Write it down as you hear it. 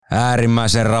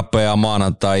Äärimmäisen rapea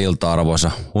maanantai-ilta,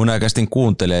 arvoisa Hunajakästin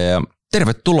kuuntelija, ja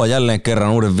tervetuloa jälleen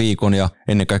kerran uuden viikon ja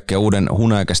ennen kaikkea uuden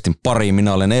Hunajakästin pariin.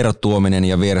 Minä olen Eero Tuominen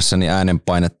ja vieressäni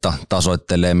äänenpainetta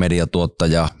tasoittelee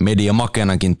mediatuottaja,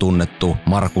 mediamakenakin tunnettu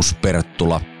Markus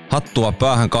Perttula. Hattua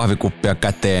päähän, kahvikuppia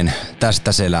käteen,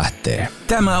 tästä se lähtee.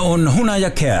 Tämä on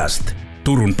Hunajakast,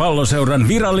 Turun Palloseuran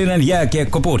virallinen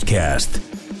jääkiekko-podcast.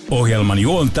 Ohjelman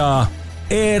juontaa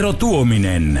Eero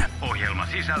Tuominen. Ohjelma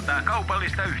sisältää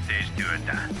kaupallista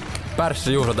yhteistyötä.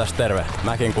 Pärssi Juuso tässä terve.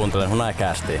 Mäkin kuuntelen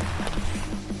Hunajakastia.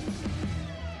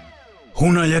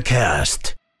 Hunajakast.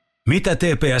 Mitä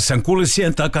TPS:n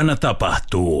kulissien takana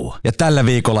tapahtuu? Ja tällä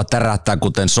viikolla tärähtää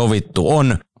kuten sovittu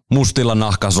on mustilla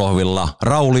nahkasohvilla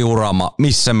Rauli Urama,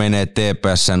 missä menee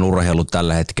TPS:n urheilu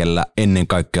tällä hetkellä ennen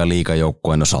kaikkea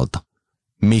liigajoukkueen osalta.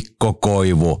 Mikko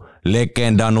Koivu,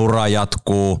 legendan ura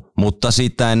jatkuu, mutta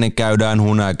sitä ennen käydään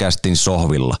Hunajakästin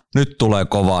sohvilla. Nyt tulee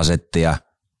kovaa settiä,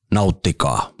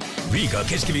 nauttikaa. Viikon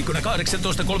keskiviikkona 18.30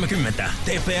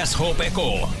 TPS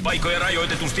HPK. Paikkoja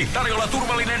rajoitetusti, tarjolla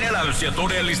turvallinen elämys ja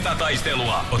todellista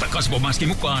taistelua. Ota kasvomaski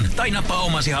mukaan tai nappaa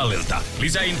omasi hallilta.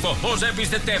 Lisäinfo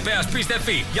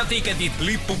hc.tps.fi ja tiketit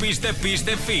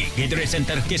lippu.fi. Gatorade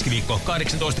Center keskiviikko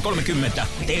 18.30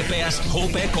 TPS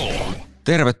HPK.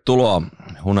 Tervetuloa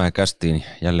Hunajakästiin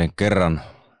jälleen kerran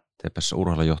TPS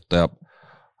urheilujohtaja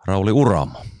Rauli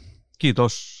Urama.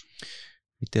 Kiitos.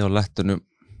 Miten on lähtenyt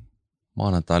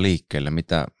maanantai liikkeelle?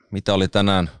 Mitä oli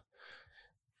tänään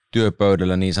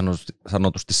työpöydällä niin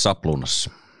sanotusti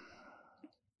sapluunassa?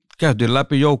 Käytiin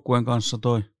läpi joukkueen kanssa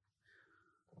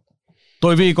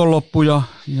toi viikonloppu ja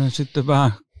sitten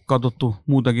vähän katsottu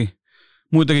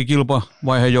muitakin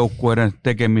kilpavaiheen joukkueiden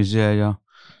tekemisiä ja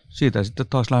siitä sitten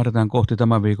taas lähdetään kohti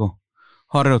tämän viikon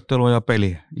harjoittelua ja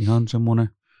peliä. Ihan semmoinen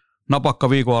napakka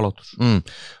viikon aloitus.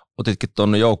 Otitkin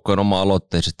tuonne joukkojen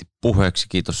oma-aloitteisesti puheeksi,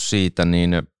 kiitos siitä,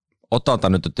 niin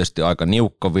otetaan nyt tietysti aika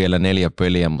niukka vielä 4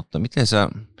 peliä, mutta miten sä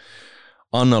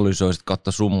analysoisit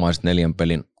kautta summaisit 4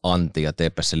 pelin anti ja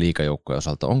TPS liigajoukkojen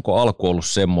osalta? Onko alku ollut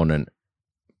semmoinen,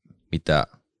 mitä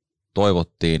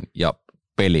toivottiin ja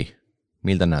peli,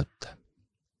 miltä näyttää?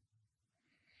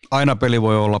 Aina peli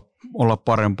voi olla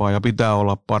parempaa ja pitää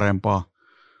olla parempaa.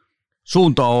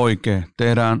 Suunta on oikea,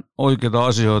 tehdään oikeita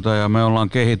asioita ja me ollaan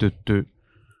kehitytty,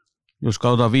 jos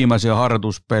katsotaan viimeisiä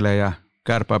harjoituspelejä,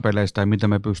 kärppäpeleistä ja mitä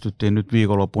me pystyttiin nyt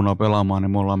viikonloppuna pelaamaan,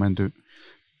 niin me ollaan menty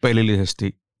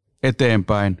pelillisesti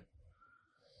eteenpäin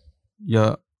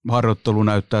ja harjoittelu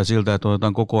näyttää siltä, että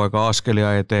otetaan koko aika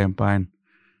askelia eteenpäin.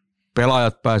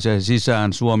 Pelaajat pääsee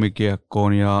sisään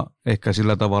Suomi-kiekkoon ja ehkä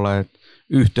sillä tavalla, että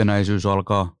yhtenäisyys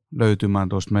alkaa löytymään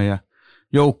tuosta meidän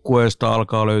joukkueesta,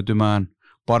 alkaa löytymään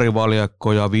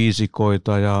parivaljakkoja,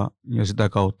 viisikoita ja sitä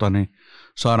kautta niin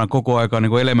saadaan koko aika niin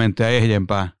kuin elementtejä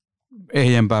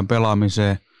ehjempään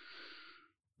pelaamiseen.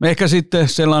 Ehkä sitten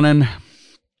sellainen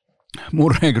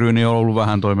murheenkryyni on ollut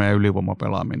vähän toi meidän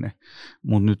ylivoimapelaaminen,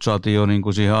 mutta nyt saatiin jo niin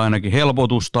kuin siihen ainakin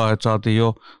helpotusta, että saatiin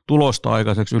jo tulosta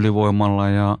aikaiseksi ylivoimalla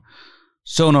ja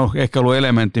se on ehkä ollut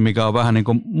elementti, mikä on vähän niin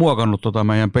kuin muokannut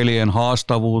meidän pelien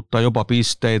haastavuutta, jopa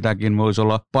pisteitäkin. Voisi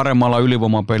olla paremmalla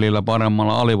ylivoimapelillä,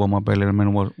 paremmalla alivoimapelillä.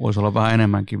 Meillä voisi olla vähän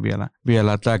enemmänkin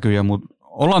vielä täkyjä, mutta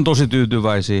ollaan tosi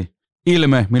tyytyväisiä.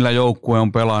 Ilme, millä joukkue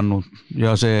on pelannut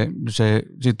ja se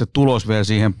sitten tulos vielä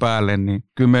siihen päälle, niin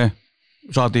kyllä me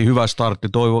saatiin hyvä startti,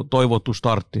 toivottu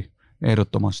startti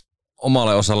ehdottomasti.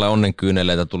 Omalle osalle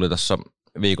onnenkyyneleitä tuli tässä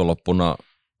viikonloppuna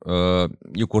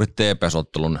Jukurit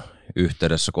TPS-ottelun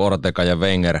yhteydessä, kun Ortega ja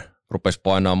Wenger rupesi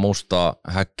painaa mustaa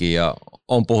häkkiä ja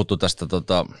on puhuttu tästä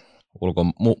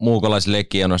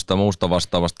muukalaislegionasta muusta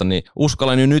vastaavasta, niin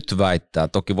uskallan nyt väittää,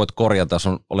 toki voit korjata, jos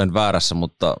olen väärässä,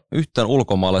 mutta yhtään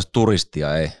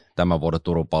ulkomaalaisturistia ei tämän vuoden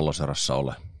Turun Palloseurassa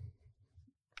ole.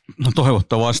 No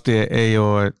toivottavasti ei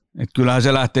ole. Että kyllähän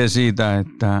se lähtee siitä,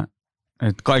 että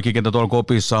kaikki, ketä tuolla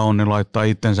kopissa on, niin laittaa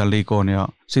itsensä likoon ja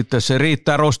sitten se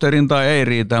riittää rosterin tai ei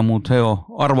riitä, mutta he on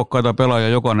arvokkaita pelaajia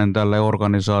jokainen tälle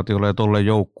organisaatiolle ja tolle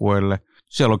joukkueelle.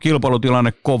 Siellä on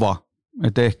kilpailutilanne kova,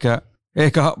 että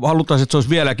ehkä haluttaisiin, että se olisi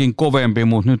vieläkin kovempi,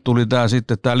 mutta nyt tuli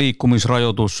tämä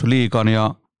liikkumisrajoitus liigan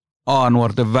ja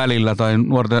A-nuorten välillä tai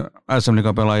nuorten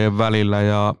SM-liigan pelaajien välillä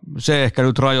ja se ehkä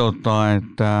nyt rajoittaa,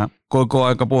 että koko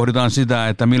aika pohditaan sitä,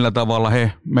 että millä tavalla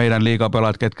he, meidän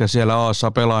liigapelaajat, ketkä siellä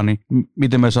Aassa pelaa, niin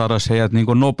miten me saadaan heidät niin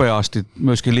kuin nopeasti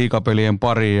myöskin liigapelien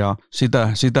pariin ja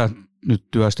sitä nyt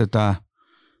työstetään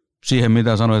siihen,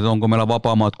 mitä sanoit, että onko meillä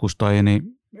vapaamatkustajia, niin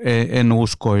en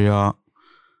usko ja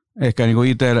ehkä niin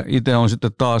kuin itse on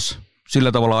sitten taas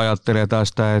sillä tavalla ajattelee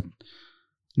tästä, että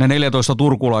ne 14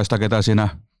 turkulaista, ketä siinä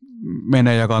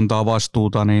menee ja kantaa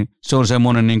vastuuta, niin se on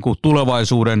semmoinen niin kuin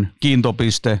tulevaisuuden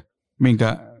kiintopiste,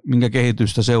 minkä minkä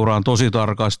kehitystä seuraan tosi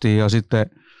tarkasti. Ja sitten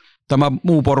tämä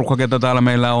muu porukka, ketä täällä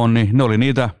meillä on, niin ne oli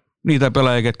niitä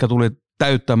pelaajia, ketkä tuli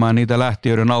täyttämään niitä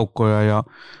lähtiöiden aukkoja. Ja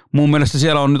mun mielestä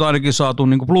siellä on nyt ainakin saatu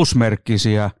niin kuin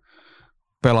plusmerkkisiä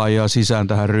pelaajia sisään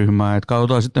tähän ryhmään. Et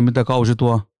katsotaan sitten, mitä kausi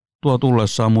tuo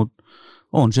tullessaan, mutta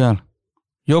on siellä.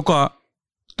 Joka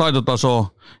taitotaso,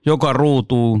 joka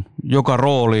ruutuun, joka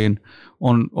rooliin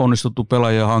on onnistuttu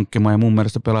pelaajia hankkimaan ja mun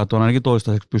mielestä pelaajat on ainakin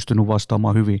toistaiseksi pystynyt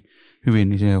vastaamaan hyvin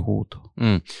niin siihen huutoon.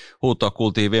 Huutoa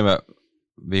kuultiin viime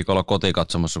viikolla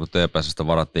kotikatsomassa, kun TPS:stä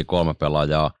varattiin 3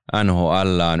 pelaajaa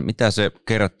NHL:ään. Mitä se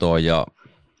kertoo ja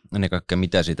ennen kaikkea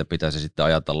mitä siitä pitäisi sitten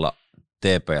ajatella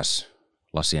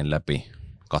TPS-lasien läpi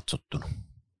katsottuna?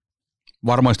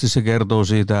 Varmasti se kertoo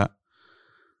siitä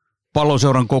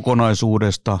Palloseuran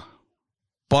kokonaisuudesta.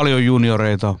 Paljon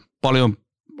junioreita, paljon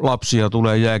lapsia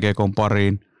tulee jääkiekon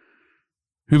pariin.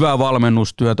 Hyvää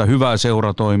valmennustyötä, hyvää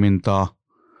seuratoimintaa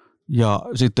ja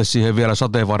sitten siihen vielä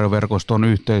sateenvarjoverkoston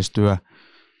yhteistyö.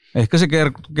 Ehkä se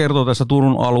kertoo tästä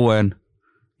Turun alueen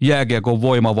jääkiekon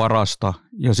voimavarasta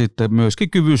ja sitten myöskin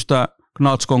kyvystä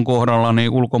Knatskon kohdalla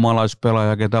niin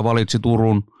ulkomaalaispelaaja, ketä valitsi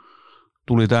Turun,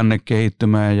 tuli tänne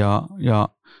kehittymään ja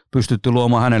pystytty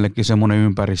luomaan hänellekin semmoinen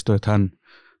ympäristö, että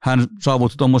hän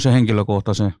saavutti tuommoisen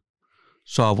henkilökohtaisen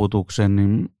saavutuksen.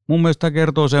 Niin mun mielestä tämä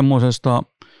kertoo semmoisesta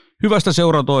hyvästä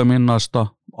seuratoiminnasta,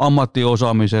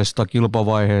 ammattiosaamisesta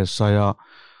kilpavaiheessa ja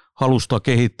halusta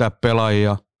kehittää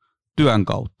pelaajia työn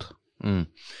kautta.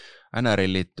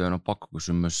 NR:iin liittyen on pakko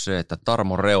kysyä myös se, että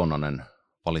Tarmo Reunanen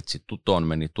valitsi Tutoon,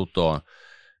 meni Tutoon.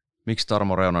 Miksi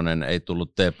Tarmo Reunanen ei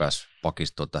tullut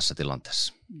TPS-pakistoon tässä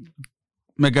tilanteessa?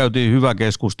 Me käytiin hyvä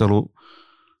keskustelu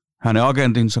hänen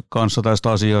agentinsa kanssa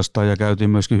tästä asiasta ja käytiin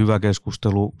myöskin hyvä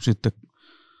keskustelu sitten.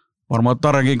 Varmaan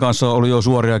Tarenkin kanssa oli jo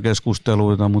suoria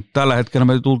keskusteluita, mutta tällä hetkellä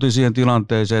me tultiin siihen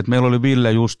tilanteeseen, että meillä oli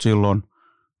Ville just silloin,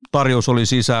 tarjous oli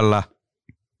sisällä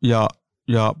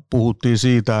ja puhuttiin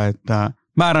siitä, että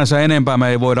määränsä enempää me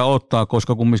ei voida ottaa,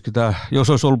 koska kumminkin jos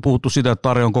olisi ollut puhuttu sitä, että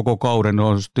tarjon koko kauden, niin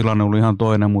olisi tilanne ollut ihan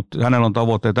toinen, mutta hänellä on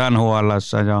tavoitteet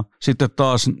NHL:ssä ja sitten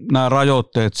taas nämä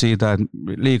rajoitteet siitä, että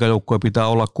liigajoukkue pitää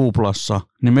olla kuplassa,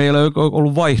 niin meillä ei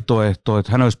ollut vaihtoehtoa,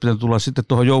 että hän olisi pitänyt tulla sitten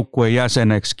tuohon joukkueen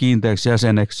jäseneksi, kiinteäksi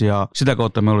jäseneksi ja sitä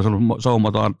kautta me olisi ollut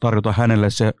saumata tarjota hänelle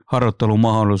se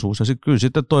harjoittelumahdollisuus. Ja sitten kyllä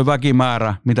sitten tuo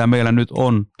väkimäärä, mitä meillä nyt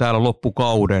on täällä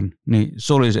loppukauden, niin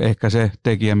se olisi ehkä se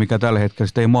tekijä, mikä tällä hetkellä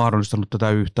sitten ei mahdollistanut tätä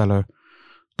yhtälöä.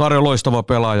 Tarjo loistava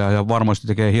pelaaja ja varmasti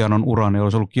tekee hienon uran, niin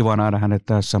olisi ollut kiva nähdä hänet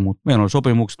tässä, mutta meillä on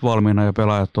sopimukset valmiina ja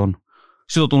pelaajat on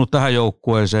sitoutunut tähän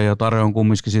joukkueeseen ja Tarjo on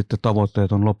kumminkin sitten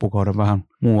tavoitteet on loppukauden vähän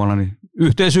muualla. Niin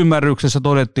yhteisymmärryksessä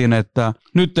todettiin, että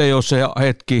nyt ei ole se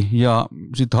hetki ja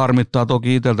sitten harmittaa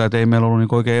toki itseltä, että ei meillä ollut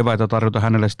niin oikein eväitä tarjota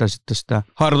hänelle sitä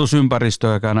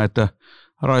harjoitusympäristöäkään näitä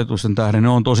rajoitusten tähden. Ne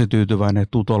on tosi tyytyväinen,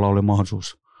 että Tutolla oli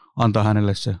mahdollisuus antaa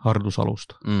hänelle se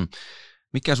harjoitusalusta.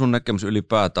 Mikä sun näkemys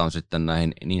ylipäätään on sitten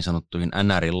näihin niin sanottuihin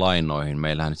NR-lainoihin?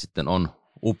 Meillähän sitten on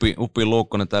Upi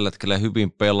Luukkonen tällä hetkellä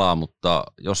hyvin pelaa, mutta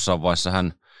jossain vaiheessa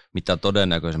hän mitä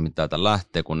todennäköisemmin täältä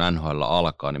lähtee, kun NHL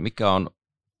alkaa, niin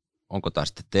onko tämä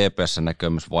sitten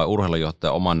TPS-näkemys vai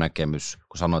urheilujohtajan oma näkemys,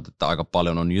 kun sanoit, että aika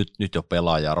paljon on nyt jo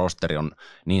pelaajaa, rosteri on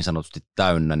niin sanotusti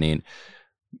täynnä, niin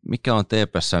mikä on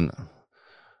TPS:n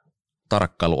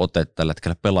tarkkailuote tällä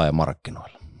hetkellä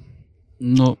pelaajamarkkinoilla?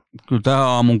 No kyllä tähän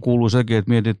aamun kuuluu sekin, että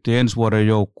mietittiin ensi vuoden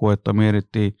joukkuetta,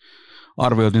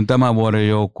 arvioitiin tämän vuoden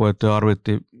joukkuetta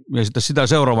ja sitten sitä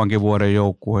seuraavankin vuoden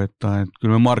joukkuetta.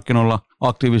 Kyllä me markkinoilla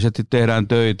aktiivisesti tehdään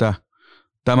töitä.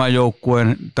 Tämän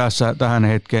joukkueen tähän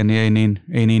hetkeen niin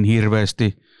ei niin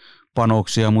hirveästi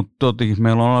panoksia, mutta toki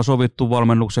meillä on sovittu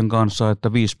valmennuksen kanssa,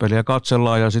 että 5 peliä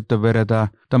katsellaan ja sitten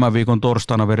tämän viikon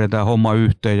torstaina vedetään homma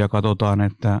yhteen ja katsotaan,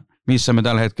 että missä me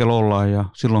tällä hetkellä ollaan ja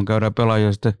silloin käydään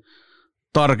pelaajia sitten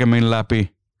tarkemmin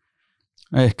läpi.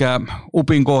 Ehkä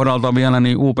Upin kohdalta vielä,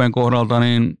 niin UPn kohdalta,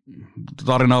 niin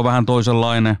tarina on vähän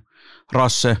toisenlainen.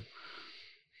 Rasse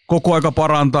koko aika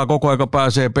parantaa, koko aika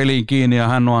pääsee peliin kiinni ja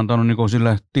hän on antanut niin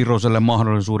sille Tiroselle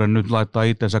mahdollisuuden nyt laittaa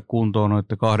itsensä kuntoon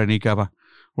noiden 2 ikävä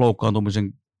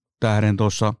loukkaantumisen tähden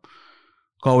tuossa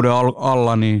kauden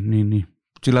alla, niin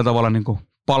sillä tavalla niin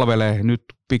palvelee. Nyt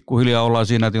pikkuhiljaa ollaan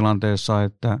siinä tilanteessa,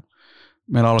 että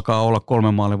meillä alkaa olla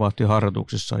 3 maalivahtia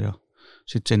harjoituksissa ja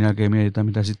sitten sen jälkeen mietitään,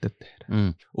 mitä sitten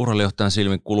tehdään. Urheilujohtajan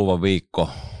silmin kuluva viikko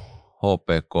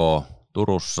HPK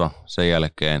Turussa, sen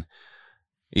jälkeen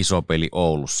iso peli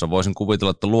Oulussa. Voisin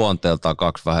kuvitella, että luonteeltaan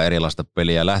 2 vähän erilaista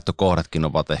peliä. Lähtökohdatkin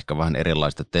ovat ehkä vähän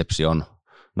erilaista. Tepsi on,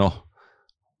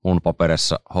 mun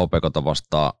paperissa HPK:ta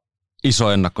vastaa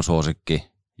iso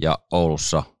ennakkosuosikki ja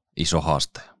Oulussa iso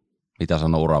haastaja. Mitä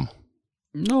sanoo Uramo?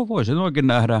 No voisin oikein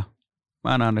nähdä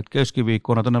mä näen, että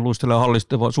keskiviikkona tänne luistelee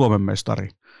hallistava Suomen mestari.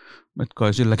 Että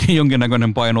kai silläkin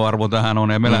jonkinnäköinen painoarvo tähän on,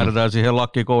 ja me lähdetään siihen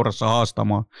lakkikourassa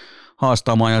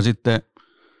haastamaan ja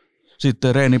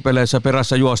sitten reenipeleissä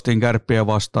perässä juostiin Kärppiä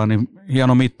vastaan, niin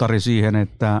hieno mittari siihen,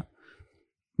 että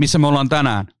missä me ollaan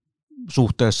tänään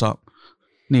suhteessa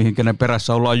niihin, kenen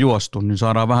perässä ollaan juostu, niin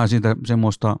saadaan vähän siitä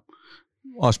semmoista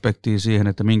aspektia siihen,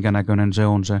 että minkä näköinen se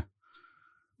on se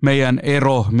meidän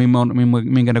ero,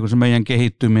 minkä näköinen se meidän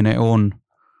kehittyminen on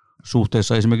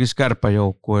suhteessa esimerkiksi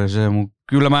kärppäjoukkueeseen.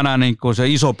 Kyllä mä näen, niin kun se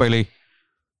iso peli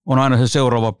on aina se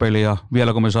seuraava peli, ja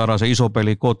vielä kun me saadaan se iso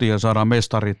peli kotiin ja saadaan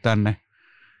mestarit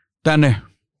tänne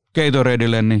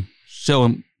Gatoradelle, niin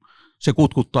se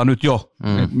kutkuttaa nyt jo.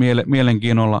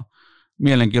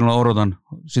 Mielenkiinnolla odotan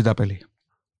sitä peliä.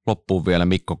 Loppuun vielä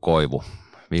Mikko Koivu.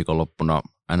 Viikonloppuna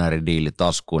NR-diili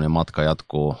taskuun ja matka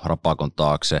jatkuu Rapakon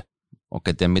taakse.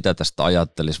 Oikein tiedä, mitä tästä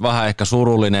ajattelisi. Vähän ehkä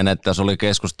surullinen, että se oli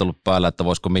keskustellut päällä, että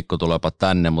voisiko Mikko tulepa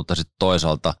tänne, mutta sitten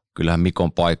toisaalta kyllähän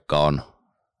Mikon paikka on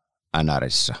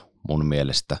NRissä mun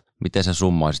mielestä. Miten sä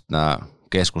summaisit nämä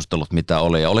keskustelut, mitä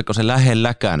oli, ja oliko se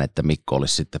lähelläkään, että Mikko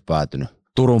olisi sitten päätynyt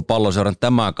Turun Palloseuran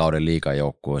tämän kauden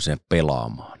liigajoukkueeseen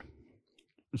pelaamaan?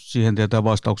 Siihen tietää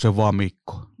vastauksen vaan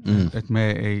Mikko. Et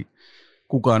me ei,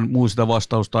 kukaan muu sitä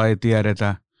vastausta ei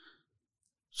tiedetä.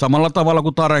 Samalla tavalla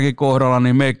kuin Tarekin kohdalla,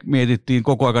 niin me mietittiin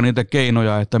koko ajan niitä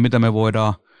keinoja, että mitä me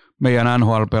voidaan meidän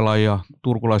NHL-pelaajia,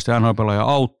 turkulaisten NHL-pelaajia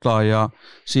auttaa, ja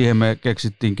siihen me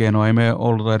keksittiin keinoja. Ei me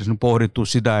ollut edes pohdittu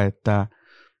sitä,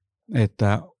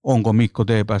 että onko Mikko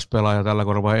TPS-pelaaja tällä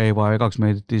kohdalla vai ei, vaan ekaksi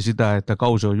mietittiin sitä, että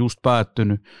kausi on just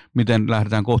päättynyt, miten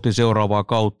lähdetään kohti seuraavaa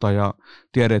kautta, ja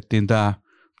tiedettiin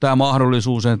tämä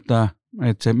mahdollisuus, että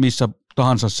se missä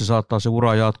tahansa se saattaa se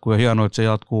ura jatkuu, ja hienoa, että se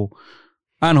jatkuu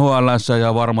NHL:ssä,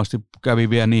 ja varmasti kävi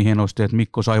vielä niin hienosti, että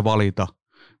Mikko sai valita,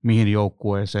 mihin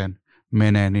joukkueeseen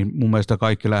menee, niin mun mielestä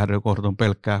kaikki lähdökohdat on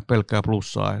pelkkää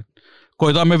plussaa.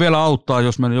 Koitaan me vielä auttaa,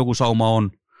 jos meillä joku sauma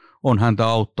on häntä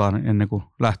auttaa ennen kuin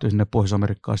lähtee sinne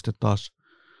Pohjois-Amerikkaan sitten taas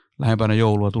lähempänä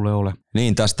joulua tulee ole.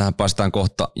 Niin, tästähän päästään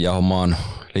kohta jauhamaan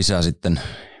lisää sitten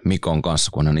Mikon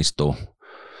kanssa, kun hän istuu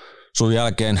sun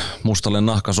jälkeen mustalle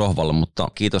nahkasohvalle, mutta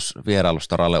kiitos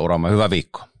vierailusta Ralle Uramme, hyvä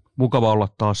viikko. Mukava olla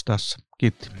taas tässä.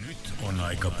 Kiitti. Nyt on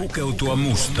aika pukeutua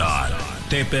mustaan.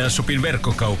 TPS Shopin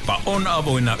verkkokauppa on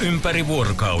avoinna ympäri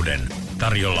vuorokauden.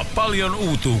 Tarjolla paljon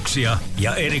uutuuksia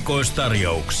ja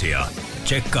erikoistarjouksia.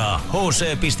 Tsekkaa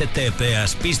hc.tps.fi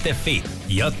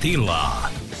ja tilaa.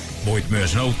 Voit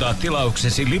myös noutaa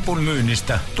tilauksesi lipun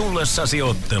myynnistä tullessasi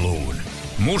otteluun.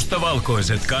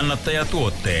 Mustavalkoiset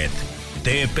kannattajatuotteet.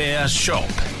 TPS Shop.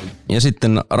 Ja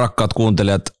sitten rakkaat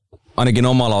kuuntelijat, ainakin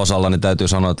omalla osallani täytyy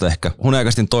sanoa, että ehkä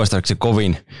Huneakastin toistaiseksi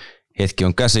kovin hetki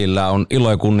on käsillä. On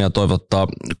ilo ja kunnia toivottaa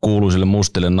kuuluisille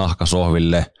mustille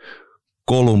nahkasohville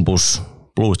Columbus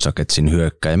Blue Jacketsin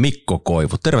hyökkääjä Mikko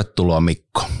Koivu. Tervetuloa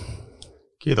Mikko.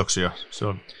 Kiitoksia. Se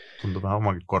tuntuu vähän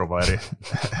omankin korvaa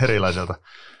erilaiselta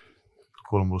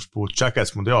Columbus Blue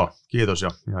Jackets, mutta joo, kiitos.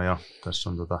 Ja tässä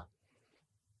on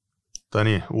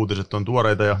uutiset on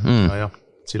tuoreita ja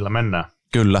sillä mennään.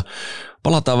 Kyllä.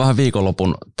 Palataan vähän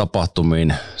viikonlopun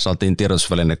tapahtumiin. Saatiin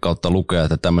tiedotusvälineen kautta lukea,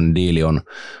 että tämmöinen diili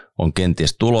on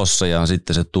kenties tulossa, ja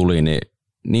sitten se tuli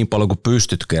niin paljon kuin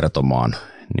pystyt kertomaan.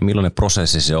 Niin millainen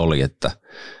prosessi se oli, että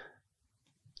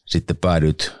sitten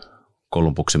päädyit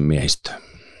Columbuksen miehistöön?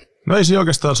 No ei siinä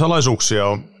oikeastaan salaisuuksia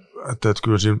ole, että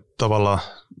kyllä siinä tavallaan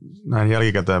näin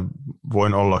jälkikäteen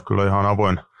voin olla kyllä ihan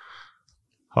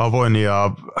avoin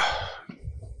ja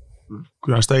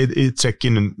kyllä sitä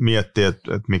itsekin miettii,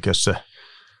 että mikä se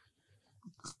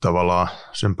tavallaan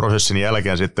sen prosessin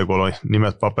jälkeen sitten, kun oli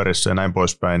nimet paperissa ja näin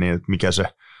poispäin, niin että mikä se,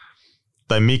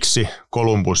 tai miksi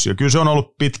Columbus. Ja kyllä se on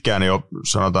ollut pitkään jo,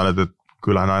 sanotaan, että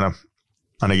kyllähän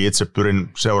ainakin itse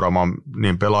pyrin seuraamaan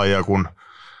niin pelaajia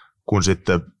kuin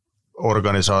sitten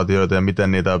organisaatioita ja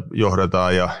miten niitä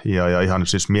johdetaan ja ihan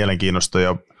siis mielenkiinnosta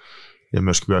ja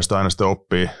myös kyllä sitä aina sitten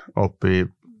oppii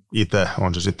itse,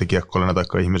 on se sitten kiekkoilena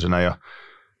tai ihmisenä ja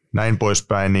näin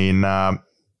poispäin, niin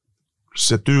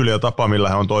se tyyli ja tapa, millä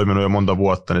hän on toiminut jo monta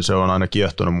vuotta, niin se on aina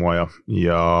kiehtonut mua ja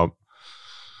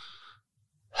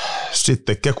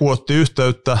sitten Keku otti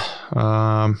yhteyttä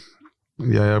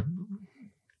ja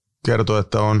kertoi,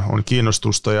 että on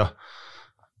kiinnostusta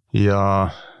ja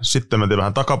sitten mentiin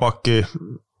vähän takapakkiin.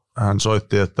 Hän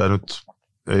soitti, että nyt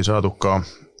ei saatukaan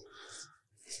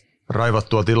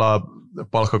raivattua tilaa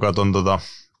palkkakaton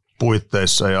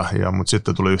puitteissa, mutta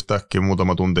sitten tuli yhtäkkiä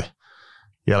muutama tunti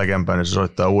jälkeenpäin, niin se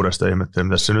soittaa uudestaan ja ihmetteli,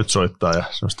 mitä se nyt soittaa. Ja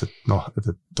sanoi,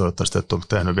 että toivottavasti et ole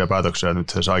tehnyt vielä päätöksiä, ja nyt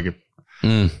se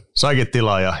saikin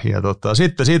tilaa. Ja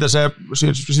sitten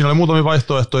siinä oli muutamia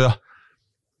vaihtoehtoja.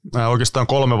 oikeastaan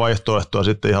 3 vaihtoehtoa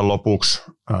sitten ihan lopuksi.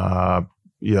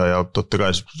 Ja totta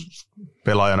kai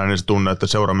pelaajana niin se tunne, että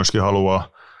seura myöskin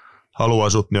haluaa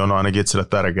sut, niin on ainakin itselle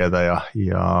tärkeää.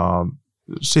 Ja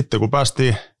sitten kun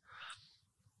päästiin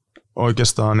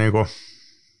oikeastaan,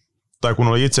 tai kun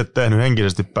oli itse tehnyt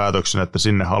henkisesti päätöksen, että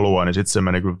sinne haluaa, niin sitten se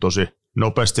meni kyllä tosi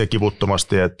nopeasti ja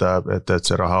kivuttomasti, että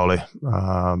se raha oli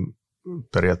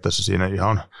periaatteessa siinä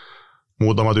ihan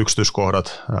muutamat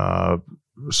yksityiskohdat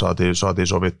saatiin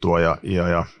sovittua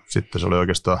ja sitten se oli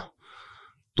oikeastaan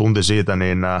tunti siitä,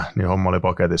 niin homma oli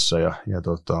paketissa ja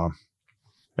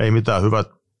ei mitään, hyvät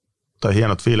tai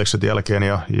hienot fiilikset jälkeen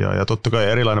ja totta kai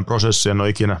erilainen prosessi, en ole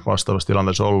ikinä vastaavassa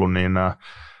tilanteessa ollut, niin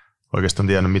oikeastaan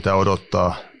tiennyt mitä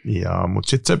odottaa, mutta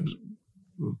sitten se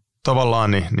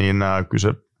tavallaan niin kyllä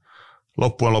se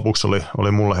loppujen lopuksi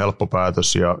oli mulle helppo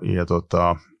päätös ja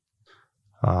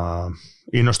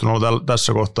innostunut ollut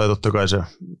tässä kohtaa ja totta kai se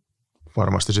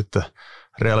varmasti sitten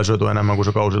realisoituu enemmän kuin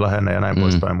se kausi lähenee ja näin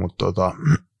poispäin,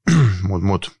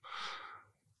 mutta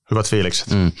hyvät fiilikset.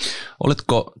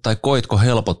 Oletko tai koitko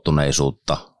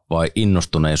helpottuneisuutta vai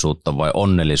innostuneisuutta vai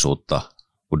onnellisuutta,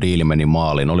 kun diili meni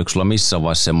maaliin? Oliko sulla missään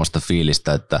vaiheessa semmoista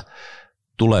fiilistä, että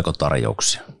tuleeko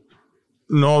tarjouksia?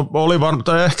 No oli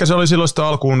tai ehkä se oli silloin sitä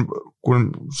alkuun,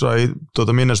 kun sai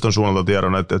Minnesotan suunnalta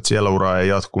tiedon, että siellä ura ei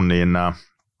jatku, niin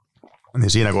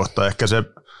siinä kohtaa ehkä se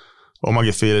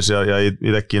omakin fiilis ja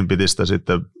itsekin piti sitä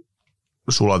sitten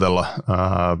sulatella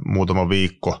muutama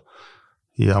viikko.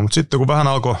 Mutta sitten kun vähän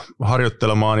alkoi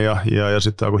harjoittelemaan ja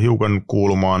sitten alkoi hiukan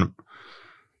kuulumaan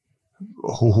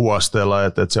huhuasteella,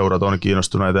 että seurat on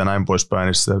kiinnostuneita ja näin poispäin,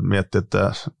 niin sitten mietti,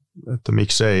 että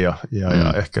miksei ja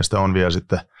ehkä sitä on vielä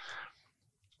sitten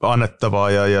annettavaa.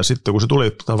 Ja sitten kun se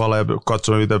tuli tavallaan ja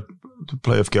katsoin itse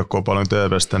playoff-kiekkoa paljon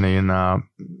TV:stä, niin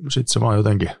sitten se vaan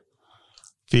jotenkin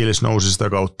fiilis nousi sitä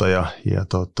kautta ja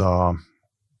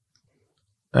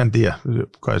en tiedä,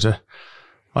 kai se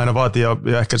aina vaatii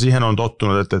ja ehkä siihen on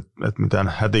tottunut, että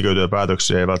mitään hätiköityjä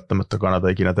päätöksiä ei välttämättä kannata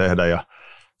ikinä tehdä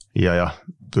ja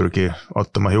pyrkii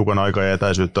ottamaan hiukan aikaa ja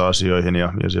etäisyyttä asioihin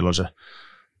ja silloin se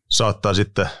saattaa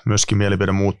sitten myöskin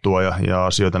mielipide muuttua ja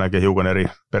asioita näkee hiukan eri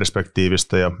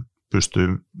perspektiivistä ja pystyy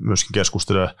myöskin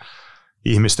keskustelemaan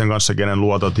ihmisten kanssa, kenen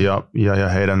luotat ja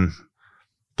heidän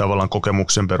tavallaan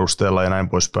kokemuksen perusteella ja näin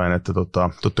poispäin, että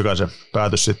totta kai se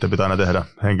päätös sitten pitää aina tehdä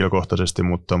henkilökohtaisesti,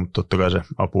 mutta totta kai se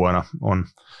apu aina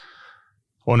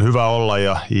on hyvä olla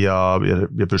ja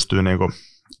pystyy niinku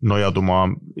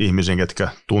nojautumaan ihmisiin, ketkä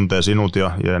tuntee sinut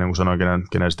ja niin kuin sanoin,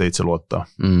 kenen sitten itse luottaa.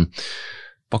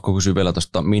 Pakko kysyä vielä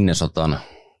tuosta Minnesotan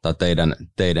tai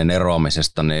teidän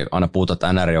eroamisesta, niin aina puhutaan,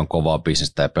 että NR on kovaa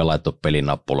bisnestä ja pelaajat on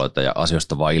pelinappuloita ja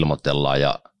asioista vaan ilmoitellaan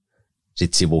ja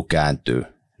sitten sivu kääntyy.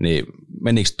 Niin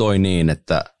menikö toi niin,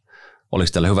 että oliko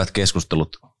teillä hyvät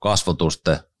keskustelut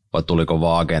kasvotusten vai tuliko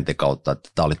vaan agentin kautta, että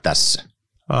tämä oli tässä?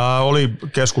 Oli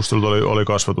keskustelut, oli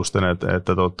kasvotusten, että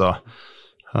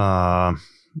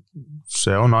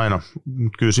se on aina,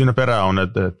 mutta kyllä siinä perää on,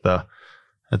 että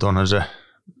onhan se,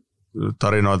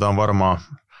 tarinoita on varmaan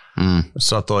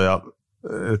satoja,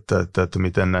 että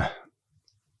miten ne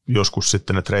joskus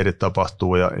sitten ne treidit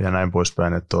tapahtuu ja näin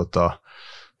poispäin, että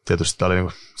tietysti tämä oli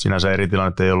niin sinänsä eri tilanne,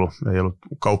 että ei ollut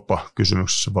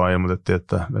kauppakysymyksessä, vaan ilmoitettiin,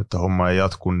 että homma ei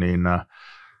jatku, niin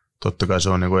totta kai se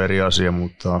on niin eri asia,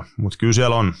 mutta kyllä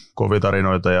siellä on kovia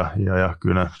tarinoita ja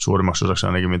kyllä suurimmaksi osaksi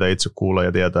ainakin mitä itse kuulee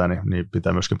ja tietää, niin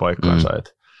pitää myöskin paikkaansa.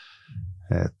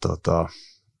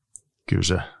 Kyllä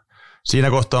se siinä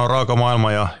kohtaa on raaka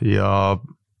maailma ja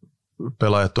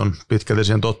pelaajat on pitkälti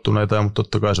siihen tottuneita, mutta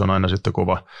totta kai se on aina sitten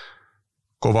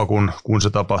kova kun se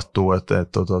tapahtuu.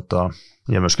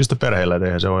 Ja myöskin sitten perheillä, että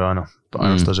eihän se ole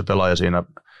ainoastaan se pelaaja siinä,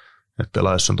 että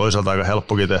pelaajassa on toisaalta aika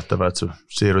helppokin tehtävä, että sä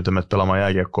siirryt ja menet pelaamaan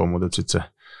jääkiekkoon, mutta sitten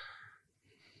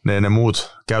ne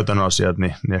muut käytännön asiat,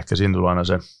 niin ehkä siinä tulee aina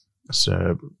se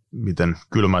miten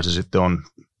kylmä se sitten on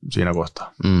siinä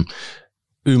kohtaa.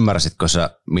 Ymmärsitkö sä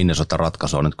Minnesotan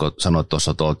ratkaisua nyt, kun sanoit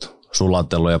tuossa, että olet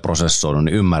sulatellut ja prosessoinut,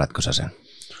 niin ymmärrätkö sä sen?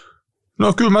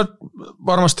 No kyllä mä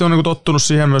varmasti olen tottunut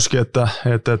siihen myöskin, että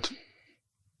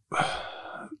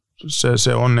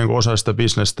se on osa sitä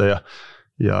bisnestä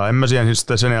ja en mä siihen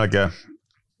sitten sen jälkeen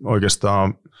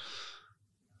oikeastaan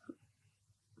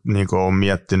ole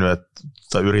miettinyt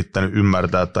tai yrittänyt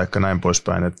ymmärtää tai näin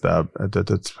poispäin, että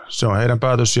se on heidän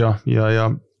päätös ja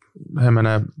he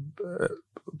menee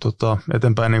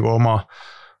eteenpäin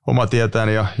oma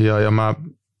tietään ja mä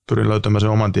pyrin löytämään sen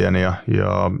oman tieni ja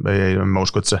en mä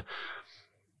usko, että se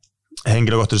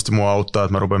henkilökohtaisesti mua auttaa,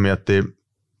 että mä rupean miettimään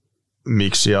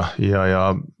miksi ja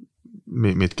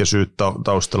mitkä syyt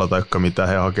taustalla tai mitä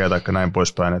he hakee tai näin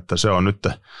poispäin, että se on nyt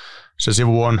se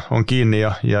sivu on kiinni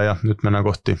ja nyt mennään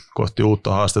kohti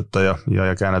uutta haastetta ja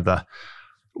käännetään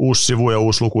uusi sivu ja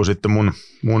uusi luku sitten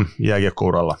mun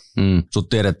jääkiekkouralla. Sut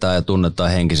tiedetään ja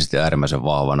tunnetaan henkisesti äärimmäisen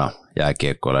vahvana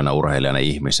jääkiekkoilijana, urheilijana,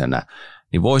 ihmisenä.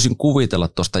 Niin voisin kuvitella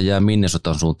tuosta jää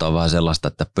Minnesotan suuntaan vähän sellaista,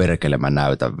 että perkele mä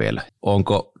näytän vielä.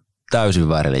 Onko täysin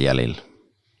väärille jäljillä?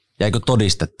 Jäikö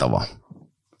todistettavaa?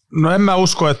 No en mä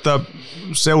usko, että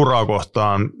seuraa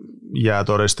kohtaan jää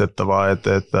todistettavaa,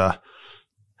 että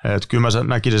kyllä mä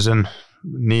näkisin sen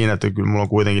niin, että kyllä mulla on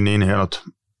kuitenkin niin hienot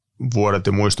vuodet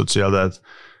ja muistot sieltä,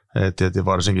 että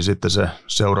varsinkin sitten se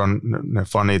seuran ne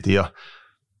fanit ja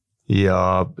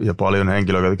paljon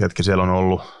henkilöitä, ketkä siellä on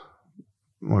ollut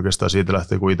oikeastaan siitä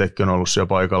lähtien, kun itsekin on ollut siellä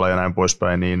paikalla ja näin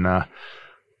poispäin, niin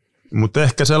mutta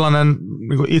ehkä sellainen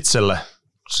niin itselle,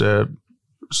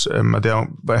 se en mä tiedä,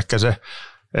 ehkä se,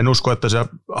 en usko, että se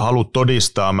haluat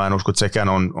todistaa, mä en usko, että sekään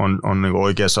on niin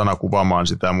oikea sana kuvaamaan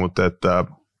sitä, mutta että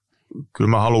kyllä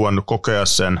mä haluan kokea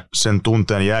sen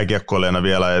tunteen jääkiekkoilijana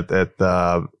vielä,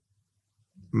 että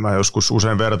mä joskus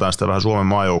usein vertaan sitä vähän Suomen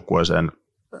maajoukkueeseen,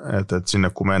 että sinne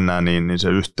kun mennään, niin se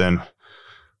yhteen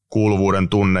kuuluvuuden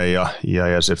tunne ja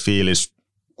se fiilis,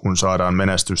 kun saadaan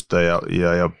menestystä ja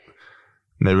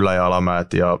ne ylä- ja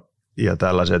alamäet ja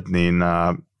tällaiset, niin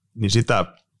sitä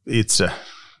itse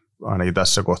ainakin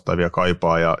tässä kohtaa vielä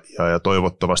kaipaa ja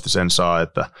toivottavasti sen saa,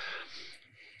 että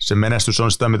se menestys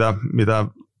on sitä, mitä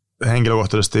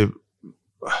henkilökohtaisesti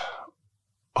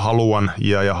haluan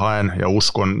ja haen ja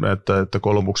uskon, että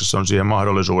Columbuksessa on siihen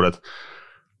mahdollisuudet,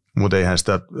 mutta eihän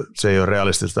se ei ole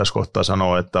realistista tässä kohtaa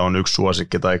sanoa, että on yksi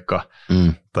suosikki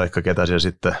taikka ketä siellä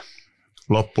sitten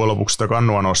loppujen lopuksi sitä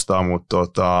kannua nostaa,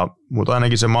 mutta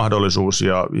ainakin se mahdollisuus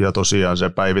ja tosiaan se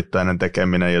päivittäinen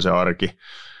tekeminen ja se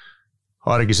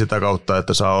arki sitä kautta,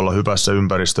 että saa olla hyvässä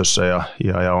ympäristössä ja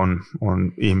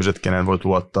on ihmiset, kenen voit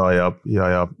luottaa ja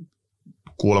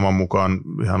kuuleman mukaan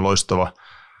ihan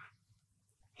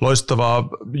loistava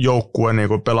joukkue niin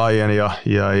kuin pelaajien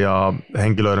ja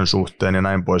henkilöiden suhteen ja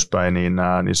näin poispäin, niin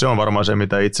se on varmaan se,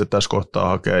 mitä itse tässä kohtaa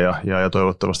hakee ja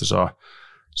toivottavasti saa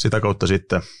sitä kautta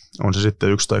sitten, on se sitten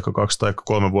 1 tai 2 tai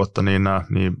 3 vuotta, niin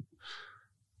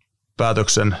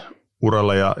päätöksen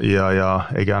uralle ja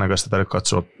eikä ainakaan sitä tarvitse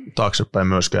katsoa taaksepäin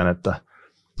myöskään, että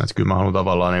kyllä mä haluan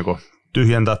tavallaan niin kuin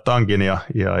tyhjentää tankin ja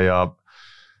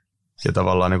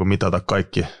tavallaan niin kuin mitata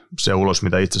kaikki se ulos,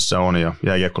 mitä itsessä on, ja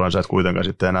jääkiekkoilla sä et kuitenkaan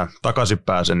sitten enää takaisin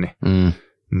pääse,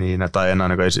 niin tai en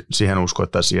ainakaan siihen usko,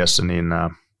 että tässä iässä, niin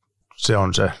se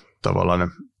on se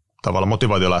tavallaan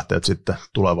motivaatiolähteet sitten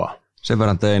tulevaa. Sen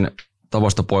verran tein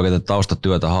tavasta poiketen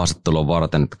taustatyötä haastattelua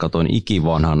varten, että katsoin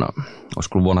ikivanhan,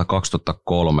 olisiko vuonna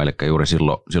 2003, eli juuri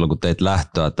silloin kun teit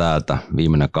lähtöä täältä,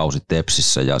 viimeinen kausi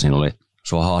Tepsissä, ja siinä oli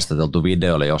sua haastateltu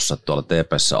videolle jossain tuolla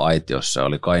TPS-aitiossa,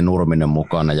 oli Kai Nurminen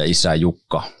mukana ja isä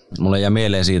Jukka. Mulle jäi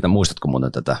mieleen siitä, muistatko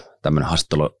muuten tämmöinen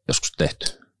haastattelu joskus tehty?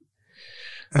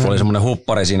 Sulla oli semmoinen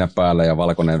huppari siinä päällä ja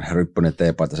valkoinen ryppyinen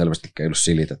teepaita selvästi ei ollut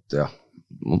silitetty ja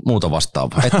muuta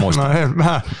vastaavaa. Et muista. No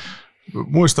mä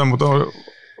muistan, mutta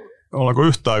ollaanko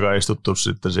yhtä aikaa istuttu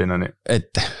sitten siinä? Niin...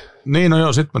 Ette. Niin, no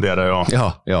joo, sit mä tiedän, joo.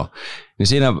 Joo. Niin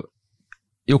siinä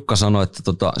Jukka sanoi, että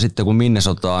sitten kun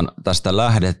Minnesotaan tästä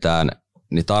lähdetään,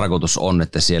 niin tarkoitus on,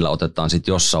 että siellä otetaan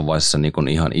sitten jossain vaiheessa niin kuin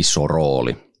ihan iso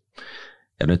rooli.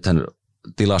 Ja nythän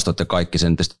tilastot ja kaikki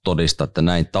sen tietysti todistaa, että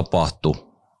näin tapahtui,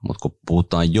 mutta kun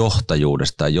puhutaan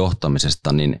johtajuudesta ja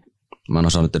johtamisesta, niin mä en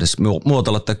osannut edes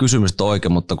muotoilla tätä kysymystä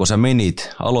oikein, mutta kun sä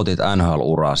aloitit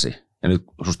NHL-urasi ja nyt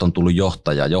susta on tullut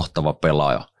johtaja, johtava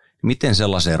pelaaja, miten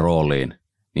sellaiseen rooliin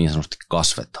niin sanotusti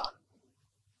kasvetaan?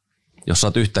 Jos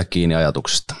saat yhtään kiinni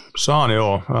ajatuksesta. Saan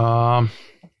joo.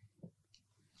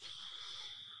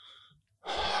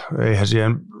 Eihän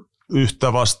siihen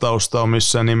yhtä vastausta ole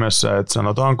missään nimessä, että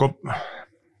sanotaanko,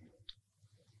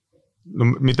 no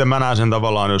miten mä näen sen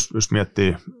tavallaan, jos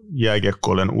miettii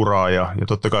jääkiekkoilijan uraa ja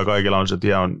totta kai kaikilla on se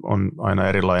tie on aina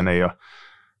erilainen ja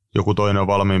joku toinen on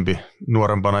valmiimpi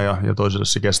nuorempana ja toiselle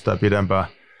se kestää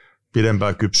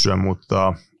pidempää kypsyä,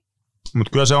 mutta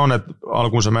kyllä se on, että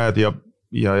alkuun sä meet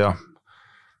ja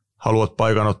haluat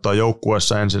paikan ottaa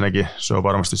joukkueessa ensinnäkin, se on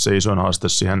varmasti se isoin haaste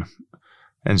siihen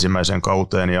ensimmäiseen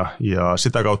kauteen ja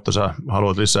sitä kautta sä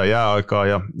haluat lisää jääaikaa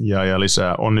ja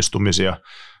lisää onnistumisia.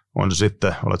 On se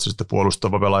sitten, olet se sitten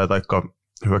puolustava pelaaja tai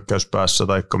hyökkäyspäässä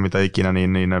tai mitä ikinä,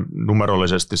 niin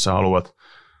numerollisesti sä haluat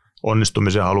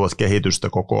onnistumisia, haluat kehitystä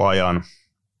koko ajan.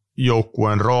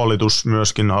 Joukkueen roolitus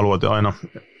myöskin haluat aina,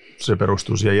 se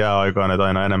perustuu siihen jääaikaan, että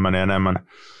aina enemmän ja enemmän.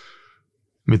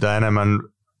 Mitä enemmän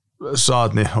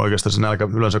saat, niin oikeastaan se nälkä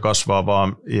yleensä kasvaa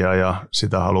vaan ja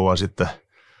sitä haluaa sitten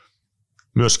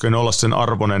myöskin olla sen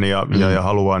arvoinen ja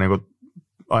haluaa niin kuin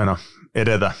aina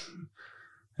edetä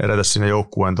edetä siinä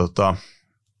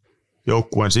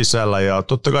joukkueen sisällä ja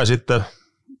totta kai sitten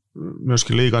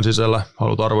myöskin liigan sisällä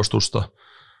haluat arvostusta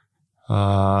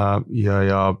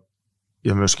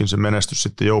ja myöskin se menestys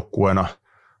sitten joukkueena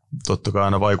totta kai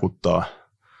aina vaikuttaa.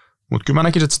 Mutta kyllä mä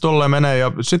näkisin, että se tolleen menee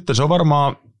ja sitten se on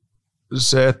varmaan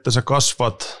se, että sä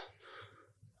kasvat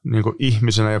niin kuin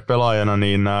ihmisenä ja pelaajana,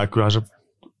 niin kyllähän se,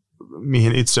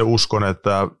 mihin itse uskon,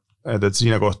 että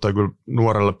siinä kohtaa kyllä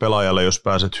nuorelle pelaajalle, jos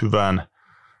pääset hyvään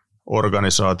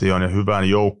organisaatioon ja hyvään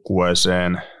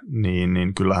joukkueeseen,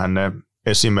 niin kyllähän ne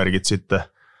esimerkit sitten,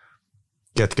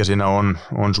 ketkä siinä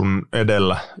on sun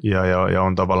edellä ja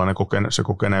on tavallaan se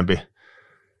kokeneempi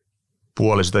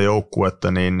puoli sitä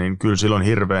joukkuetta, niin kyllä sillä on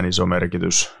hirveän iso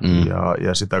merkitys.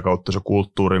 Ja sitä kautta se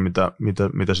kulttuuri,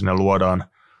 mitä siinä luodaan,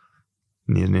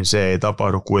 niin se ei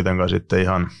tapahdu kuitenkaan sitten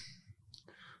ihan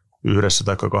yhdessä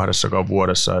tai kahdessakaan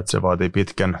vuodessa, että se vaatii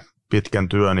pitkän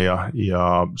työn ja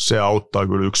se auttaa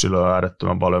kyllä yksilöä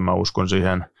äärettömän paljon, mä uskon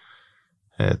siihen,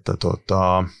 että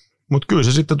mutta kyllä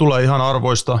se sitten tulee ihan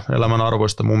elämän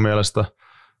arvoista mun mielestä,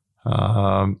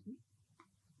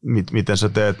 miten sä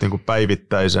teet niin kuin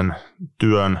päivittäisen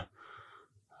työn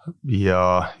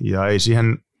ja ei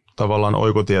siihen tavallaan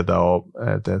oikotietä ole,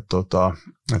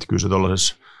 että kyllä se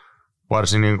tuollaisessa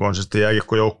varsinkin kun on se sitten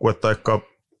jääkiekkojoukkue tai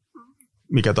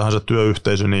mikä tahansa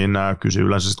työyhteisö, niin kyllä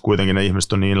yleensä sitten kuitenkin ne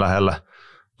ihmiset on niin lähellä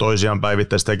toisiaan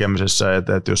päivittäisessä tekemisessä,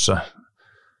 että jos sä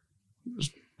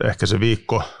ehkä se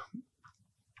viikko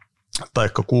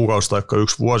taikka kuukausi taikka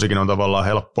yksi vuosikin on tavallaan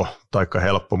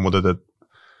helppo, mutta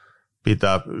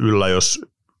pitää yllä, jos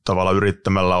tavallaan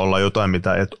yrittämällä olla jotain,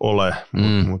 mitä et ole,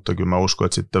 mutta kyllä mä uskon,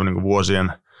 että sitten niin kuin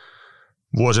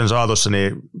vuosien saatossa,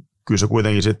 niin kyllä se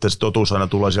kuitenkin sitten se totuus aina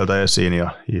tulee sieltä esiin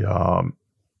ja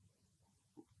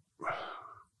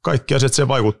kaikki asiat se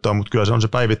vaikuttaa, mutta kyllä se on se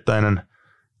päivittäinen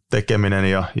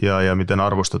tekeminen ja miten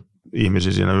arvostat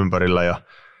ihmisiä siinä ympärillä ja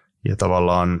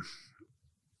tavallaan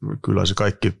kyllä se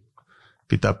kaikki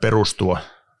pitää perustua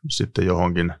sitten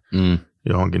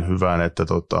johonkin hyvään, että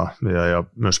ja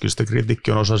myöskin sitten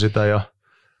kritiikki on osa sitä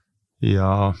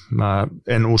ja mä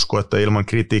en usko, että ilman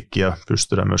kritiikkiä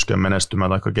pystytään myöskään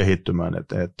menestymään tai kehittymään,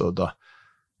 että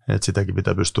sitäkin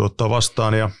pitää pystyä ottaa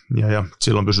vastaan ja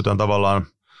silloin pysytään tavallaan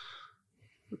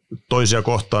toisia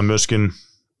kohtaan myöskin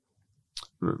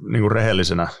niin kuin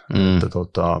rehellisenä,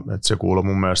 että se kuuluu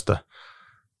mun mielestä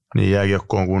niin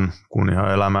jääkiekkoon kuin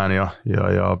ihan elämään ja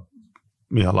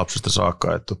ihan lapsesta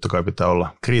saakka, että totta kai pitää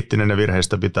olla kriittinen ja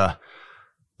virheistä pitää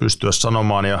pystyä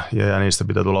sanomaan ja niistä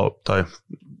pitää tulla tai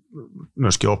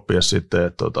myöskin oppia sitten,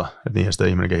 että niihin sitä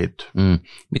ihminen kehittyy.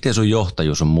 Miten sun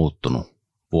johtajuus on muuttunut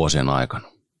vuosien aikana?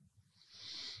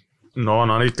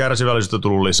 No niin kärsivällisyyttä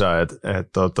tullut lisää,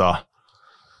 että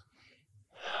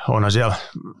onhan siellä,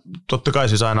 totta kai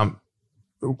siis aina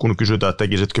kun kysytään, että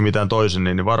tekisitkö mitään toisin,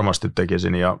 niin varmasti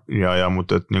tekisin,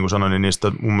 mutta niin kuin sanoin, niin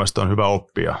niistä mun mielestä on hyvä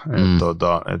oppia,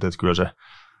 että kyllä se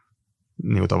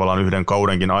niin kuin tavallaan yhden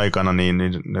kaudenkin aikana, niin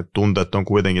ne tunteet on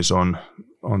kuitenkin, se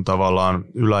on tavallaan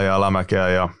ylä- ja alamäkeä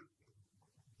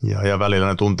ja välillä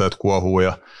ne tunteet kuohuu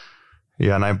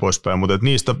ja näin poispäin, mutta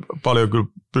niistä paljon kyllä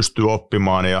pystyy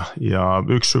oppimaan ja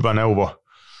yksi hyvä neuvo,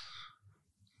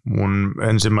 mun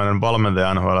ensimmäinen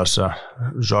valmentaja NHL:ssä,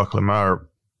 Jacques Lemaire,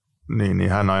 niin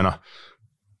hän aina,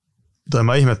 tai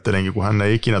mä ihmettelinkin, kun hän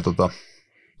ei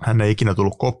ikinä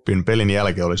tullut koppiin, pelin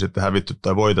jälkeen oli sitten hävitty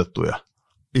tai voitettu.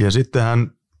 Ja sitten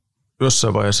hän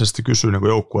jossain vaiheessa sitten kysyi niin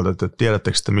joukkueelta, että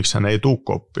tiedättekö sitten, miksi hän ei tule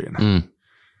koppiin.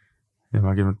 Ja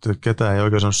mäkin, että ketään ei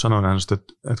oikein sanoa,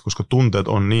 että koska tunteet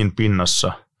on niin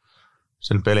pinnassa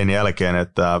sen pelin jälkeen,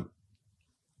 että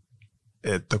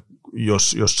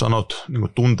jos sanot niin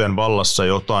kuin tunteen vallassa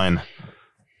jotain,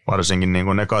 varsinkin niin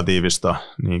kuin negatiivista,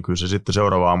 niin kyllä se sitten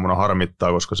seuraava aamuna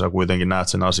harmittaa, koska sä kuitenkin näet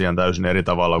sen asian täysin eri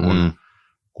tavalla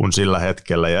kuin sillä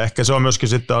hetkellä. Ja ehkä se on myöskin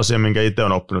sitten asia, minkä itse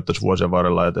olen oppinut tässä vuosien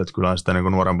varrella, että kyllähän sitä niin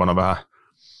kuin nuorempana vähän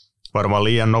varmaan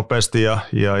liian nopeasti ja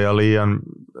liian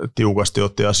tiukasti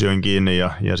otti asioihin kiinni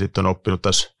ja sitten on oppinut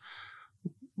tässä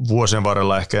vuosien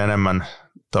varrella ehkä enemmän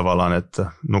tavallaan,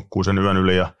 että nukkuu sen yön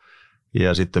yli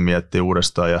ja sitten miettii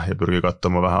uudestaan ja pyrkii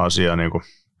katsomaan vähän asiaa niin kuin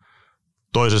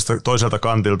toiselta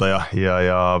kantilta ja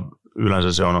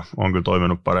yleensä se on kyllä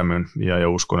toiminut paremmin ja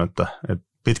uskon, että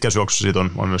pitkässä juoksussa siitä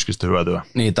on myöskin sitä hyötyä.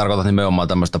 Niin, tarkoitat nimenomaan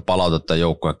tämmöistä palautetta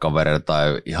joukkuekavereille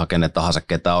tai ihan kenen tahansa,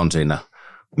 ketä on siinä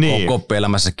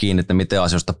koppielämässä kiinni, että miten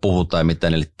asioista puhutaan ja mitä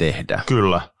niille tehdään.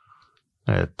 Kyllä,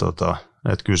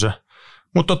 että kyllä se.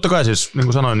 Mutta totta kai siis, niin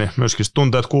kuin sanoin, niin myöskin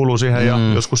tunteet kuuluu siihen ja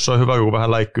joskus se on hyvä, kun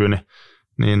vähän läikkyy,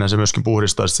 niin se myöskin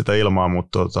puhdistaa sitä ilmaa,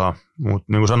 mutta niin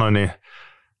kuin sanoin, niin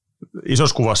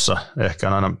isossa kuvassa ehkä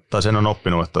on aina, tai sen on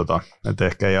oppinut, että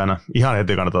ehkä ei aina ihan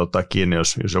heti kannata ottaa kiinni,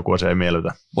 jos joku asia ei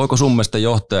miellytä. Voiko sun mielestä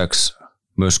johtajaksi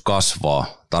myös kasvaa?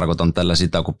 Tarkoitan tällä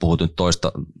sitä, kun puhut nyt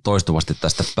toistuvasti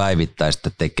tästä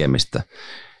päivittäistä tekemistä.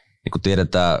 Niin kuin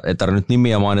tiedetään, ei tarvitse nyt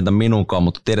nimiä mainita minunkaan,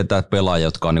 mutta tiedetään, että pelaajia,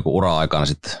 jotka on niin kuin ura-aikana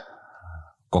sitten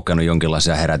kokenut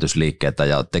jonkinlaisia herätysliikkeitä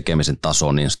ja tekemisen taso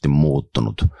on niin sanotusti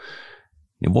muuttunut.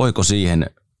 Niin voiko siihen,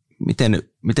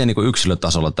 miten niin kuin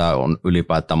yksilötasolla tämä on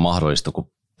ylipäätään mahdollista,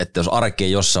 että jos arki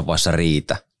ei jossain vaiheessa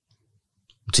riitä,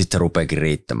 mutta sitten se rupeakin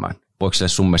riittämään. Voiko sille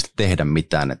sun mielestä tehdä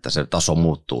mitään, että se taso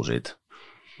muuttuu siitä?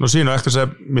 No siinä on ehkä se,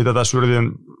 mitä tässä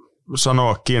yritin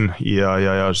sanoakin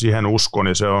ja siihen uskon,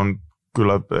 ja se on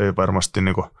kyllä ei varmasti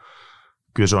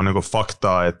kyllä se on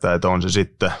faktaa, että on se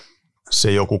sitten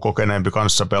se joku kokeneempi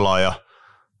kanssapelaaja,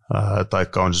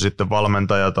 taikka on se sitten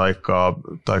valmentaja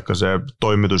taikka se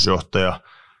toimitusjohtaja,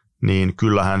 niin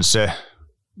kyllähän se,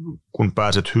 kun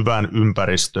pääset hyvään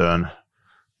ympäristöön,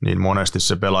 niin monesti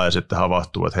se pelaaja sitten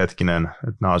havahtuu, että hetkinen,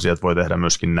 että nämä asiat voi tehdä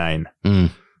myöskin näin.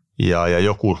 Ja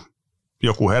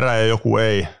joku herää ja joku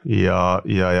ei, ja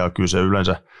kyllä se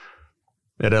yleensä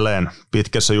edelleen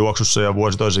pitkässä juoksussa ja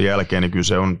vuosi toisen jälkeen, niin kyllä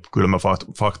se on kylmä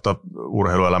fakta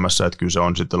urheiluelämässä, että kyllä se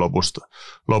on sitten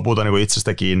lopulta niin kuin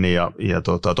itsestä kiinni, ja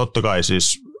totta kai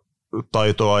siis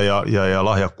taitoa ja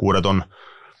lahjakkuudet on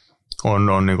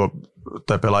niin kuin,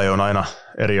 tai pelaaja on aina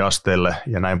eri asteelle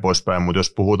ja näin poispäin, mutta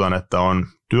jos puhutaan, että on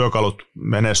työkalut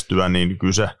menestyä, niin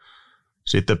kyllä se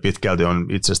sitten pitkälti on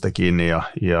itsestä kiinni ja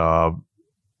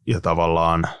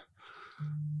tavallaan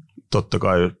totta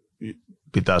kai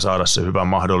pitää saada se hyvä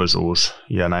mahdollisuus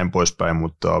ja näin poispäin,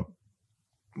 mutta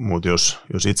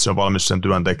jos itse on valmis sen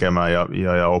työn tekemään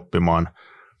ja oppimaan,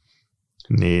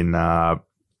 niin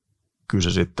kyllä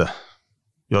se sitten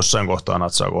jossain kohtaa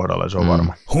natsaa kohdalle, se on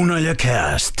varma.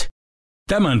 HunajaCast.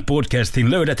 Tämän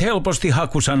podcastin löydät helposti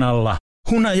hakusanalla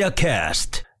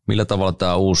HunajaCast. Millä tavalla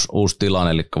tämä uusi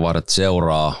tilanne, eli vaihdat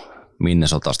seuraa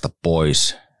Minnesotasta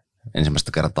pois.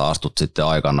 Ensimmäistä kertaa astut sitten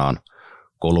aikanaan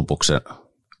Columbuksen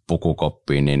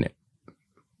pukukoppiin, niin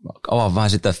avaa vähän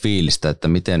sitä fiilistä, että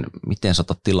miten sä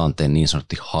otat tilanteen niin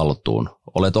sanotusti haltuun.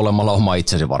 Olet olemalla oma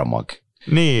itsesi varmaankin.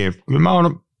 Niin, kyllä mä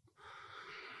oon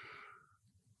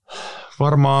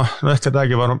varmaan, no ehkä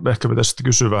tämäkin ehkä pitäisi sitten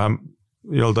kysyä vähän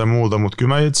joltain muulta, mutta kyllä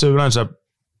mä itse yleensä,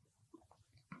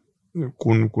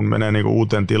 kun menee niinku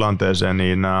uuteen tilanteeseen,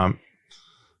 niin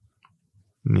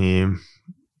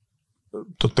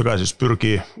totta kai siis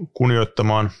pyrkii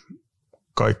kunnioittamaan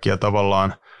kaikkia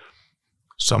tavallaan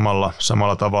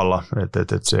samalla tavalla,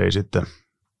 että se ei sitten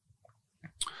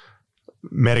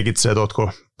merkitse, että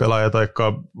oletko pelaaja tai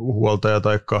huoltaja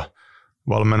tai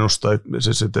valmennus, tai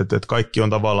että kaikki on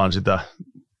tavallaan sitä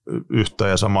yhtä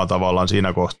ja samaa tavallaan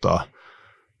siinä kohtaa.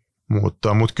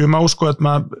 Mutta kyllä mä uskon, että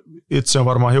mä itse olen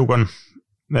varmaan hiukan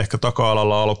ehkä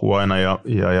taka-alalla alkuun aina ja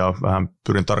vähän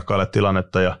pyrin tarkkailemaan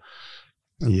tilannetta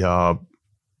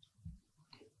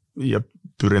ja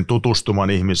pyrin tutustumaan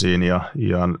ihmisiin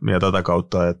ja tätä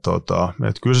kautta, että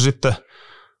kyllä se sitten,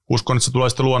 uskon, että se tulee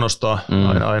sitten luonnostaan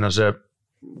aina se,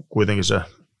 kuitenkin se,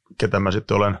 ketä mä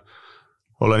sitten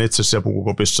olen itse siellä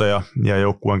pukukopissa ja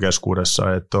joukkueen keskuudessa,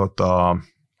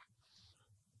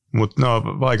 mutta no,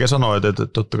 vaikea sanoa, että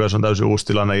totta kai se on täysin uusi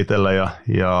tilanne itsellä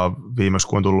ja viimeksi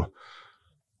kun on tullut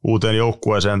uuteen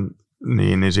joukkueeseen,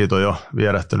 niin siitä on jo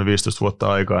vierähtänyt 15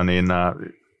 vuotta aikaa,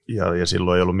 ja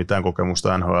silloin ei ollut mitään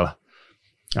kokemusta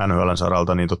NHL:n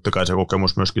saralta, niin totta kai se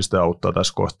kokemus myöskin sitä auttaa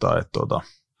tässä kohtaa.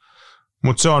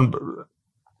 Mutta se on,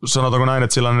 sanotaanko näin,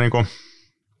 että sillä on niinku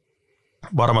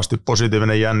varmasti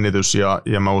positiivinen jännitys, ja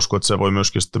mä uskon, että se voi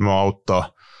myöskin sitten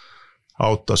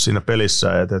auttaa siinä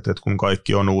pelissä, että kun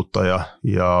kaikki on uutta,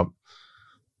 ja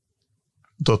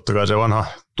totta kai se vanha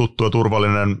tuttu ja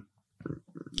turvallinen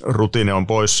rutiini on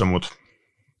poissa,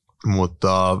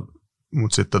 mutta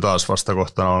sitten taas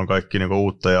vastakohtana on kaikki niinku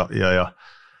uutta ja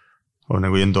on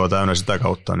niinku intoa täynnä sitä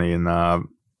kautta, niin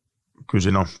kyllä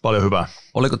siinä on paljon hyvää.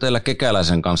 Oliko teillä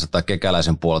Kekäläisen kanssa tai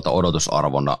Kekäläisen puolelta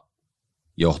odotusarvona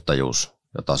johtajuus,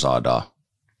 jota saadaan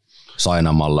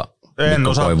sainamalla? En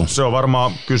osaa, se on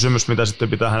varmaan kysymys, mitä sitten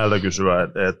pitää häneltä kysyä,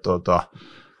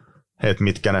 että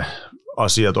mitkä ne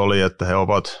asiat oli, että he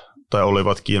ovat tai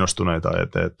olivat kiinnostuneita,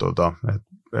 että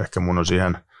ehkä mun on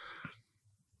siihen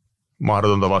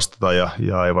mahdotonta vastata ja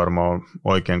ei varmaan ole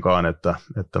oikeinkaan,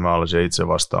 että mä olisin itse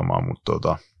vastaamaan,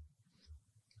 mutta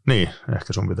niin,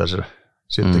 ehkä sun pitäisi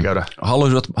sitten käydä.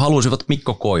 Halusivat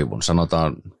Mikko Koivun,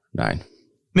 sanotaan näin.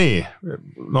 Niin,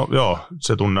 no joo,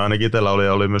 se tunne ainakin itsellä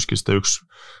oli myöskin sitten yksi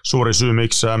suuri syy,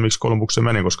 miksi Columbuksen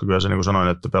meni, koska kyllä se niin kuin sanoin,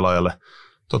 että pelaajalle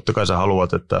totta kai sä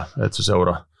haluat, että se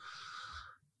seura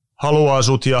haluaa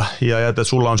sut ja että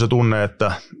sulla on se tunne,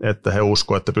 että he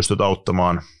uskoo, että pystyt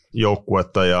auttamaan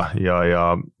joukkuetta ja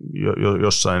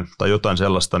jossain tai jotain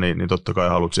sellaista, niin totta kai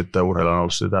haluat sitten urheilijana olla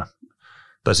sitä,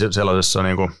 tai sellaisessa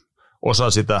niin kuin osa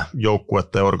sitä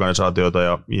joukkuetta ja organisaatiota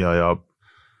ja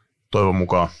toivon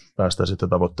mukaan päästään sitten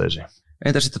tavoitteisiin.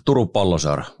 Entä sitten Turun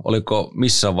Palloseura? Oliko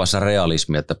missään vaiheessa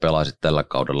realismi, että pelaisit tällä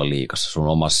kaudella liigassa sun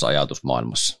omassa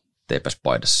ajatusmaailmassa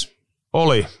TPS-paidassa?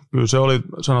 Oli. Kyllä se oli,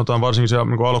 sanotaan varsinkin siellä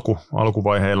niin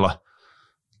alkuvaiheilla,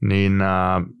 niin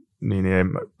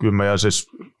kyllä mä siis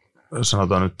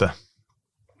sanotaan nyt,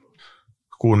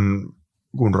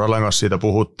 kun Ralen kanssa siitä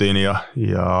puhuttiin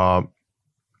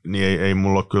niin ei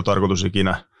mulla ole kyllä tarkoitus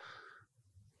ikinä,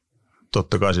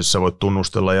 totta kai siis sä voit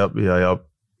tunnustella ja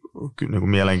niin kuin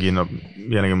mielenkiinnon,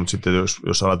 mutta sitten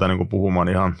jos aletaan niin puhumaan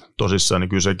ihan tosissaan, niin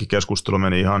kyllä sekin keskustelu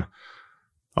meni ihan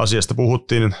asiasta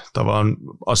puhuttiin tavallaan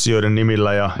asioiden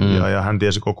nimillä ja hän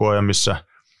tiesi koko ajan,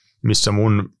 missä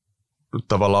mun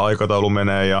tavallaan aikataulu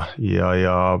menee ja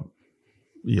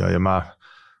mä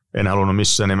en halunnut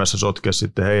missään nimessä sotkea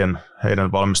sitten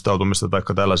heidän valmistautumista tai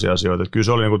tällaisia asioita. Kyllä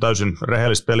se oli niin kuin täysin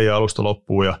rehellistä peliä alusta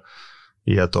loppuun ja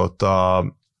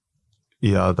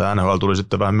tämä NHL tuli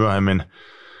sitten vähän myöhemmin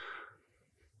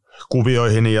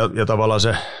kuvioihin ja tavallaan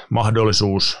se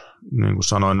mahdollisuus, niin kuin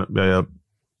sanoin, ja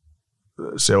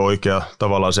se oikea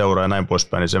tavallaan seuraa ja näin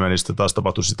poispäin, niin se meni sitten taas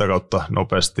tapahtui sitä kautta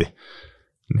nopeasti.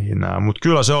 Mutta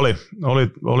kyllä se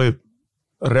oli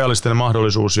realistinen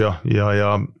mahdollisuus ja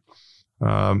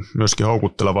myöskin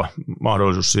houkutteleva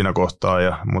mahdollisuus siinä kohtaa.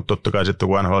 Mutta totta kai sitten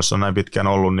kun NHL on näin pitkään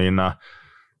ollut,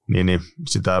 niin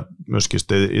sitä myöskin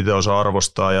sitten itse osaa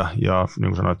arvostaa ja niin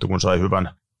kuin sanoin, että kun sai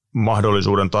hyvän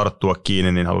mahdollisuuden tarttua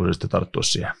kiinni, niin halusin sitten tarttua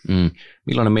siihen.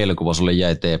 Millainen mielikuva sulle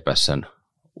jäi TPS:n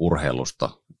urheilusta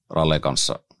Ralle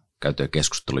kanssa käytyjen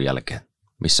keskustelun jälkeen?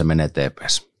 Missä menee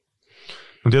TPS?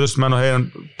 No tietysti mä en ole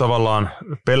heidän tavallaan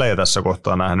pelejä tässä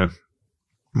kohtaa nähnyt,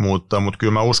 mutta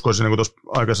kyllä mä uskoisin, niin kuin tuossa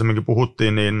aikaisemminkin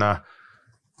puhuttiin, niin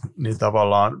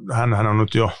tavallaan hän on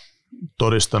nyt jo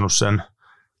todistanut sen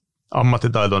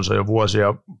ammattitaitonsa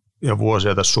jo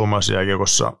vuosia tässä suomalaisessa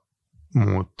jääkiekossa,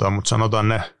 mutta sanotaan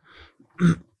ne,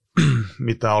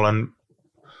 mitä olen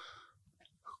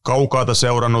kaukaata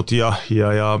seurannut ja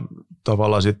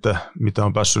tavallaan sitten, mitä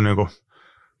on päässyt niin kuin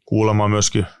kuulemaan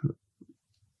myöskin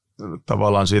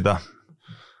tavallaan siitä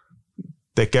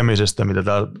tekemisestä, mitä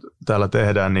täällä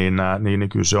tehdään, niin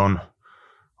kyllä se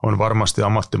on varmasti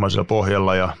ammattimaisella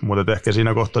pohjalla, mutta ehkä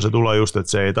siinä kohtaa se tulee just,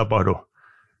 että se ei tapahdu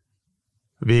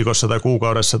viikossa tai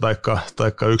kuukaudessa,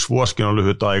 taikka yksi vuosikin on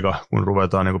lyhyt aika, kun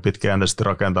ruvetaan niin kuin pitkäjänteisesti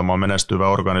rakentamaan menestyvää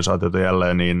organisaatiota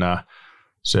jälleen, niin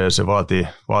se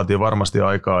vaatii varmasti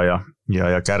aikaa ja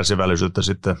kärsivällisyyttä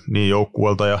sitten niin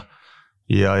joukkueelta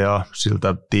ja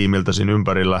siltä tiimiltä siinä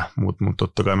ympärillä, mutta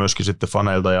totta kai myöskin sitten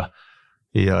faneilta ja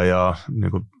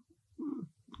niin kuin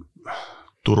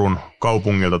Turun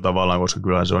kaupungilta tavallaan, koska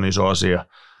kyllähän se on iso asia.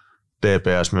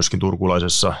 TPS myöskin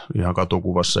turkulaisessa ihan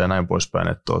katukuvassa ja näin poispäin.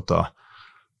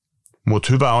 Mutta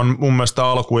hyvä on mun mielestä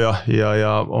alku ja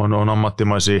on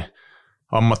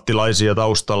ammattilaisia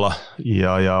taustalla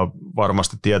ja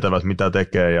varmasti tietävät mitä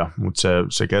tekee, mutta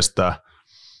se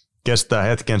kestää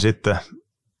hetken sitten,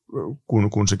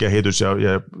 kun se kehitys ja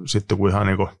sitten kun ihan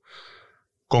niinku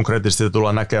konkreettisesti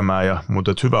tullaan näkemään.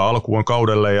 Mutta hyvä alku on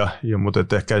kaudelle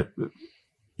mutta ehkä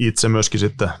itse myöskin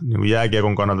sitten niin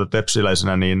jääkiekon kannalta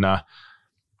tepsiläisenä niin nämä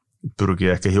pyrkii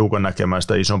ehkä hiukan näkemään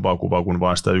sitä isompaa kuvaa kuin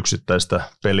vain sitä yksittäistä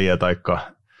peliä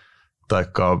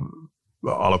taikka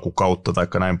alkukautta tai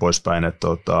näin poispäin, että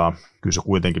kyllä se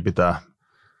kuitenkin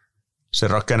se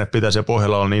rakenne pitää siellä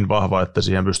pohjalla olla niin vahva, että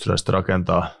siihen pystytään sitten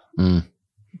rakentaa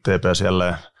TPS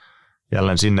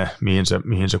jälleen sinne,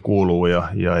 mihin se kuuluu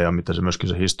ja mitä se myöskin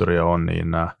se historia on, niin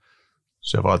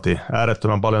se vaatii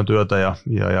äärettömän paljon työtä ja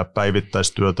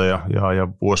päivittäistyötä ja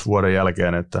vuoden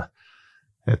jälkeen,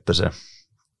 että se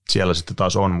siellä sitten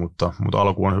taas on, mutta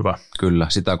alku on hyvä. Kyllä,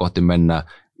 sitä kohti mennään.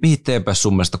 Mihin TPS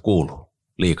sun mielestä kuuluu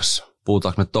liigassa?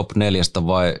 Puhutaanko me top 4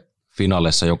 vai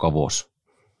finaaleissa joka vuosi?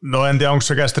 No en tiedä, onko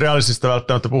se realistista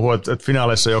välttämättä puhua, että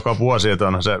finaaleissa joka vuosi, että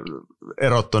on se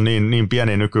erot on niin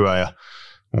pieni nykyään ja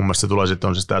mun mielestä se tulee sitten,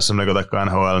 on siis SM tai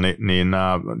NHL, niin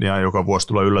joka vuosi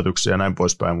tulee yllätyksiä ja näin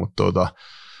poispäin, mutta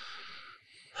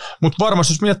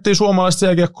varmasti jos miettii suomalaista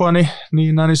jääkiekkoa, niin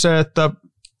se, että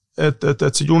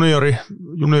se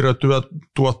juniorityö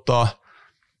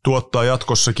tuottaa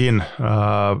jatkossakin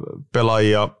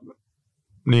pelaajia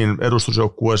niin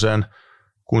edustusjoukkueeseen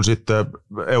kuin sitten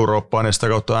Eurooppaan ja sitä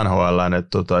kautta NHL:ään,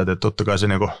 että totta kai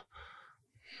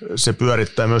se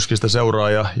pyörittää myöskin sitä seuraa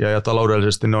ja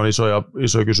taloudellisesti ne on isoja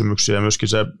kysymyksiä ja myöskin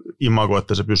se imago,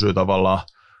 että se pysyy tavallaan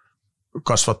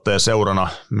kasvattajaseurana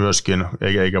myöskin,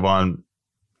 eikä vaan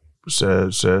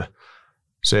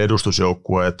se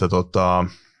edustusjoukkue, että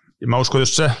mä uskon,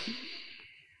 jos se,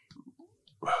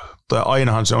 tai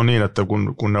ainahan se on niin, että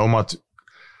kun ne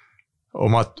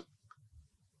omat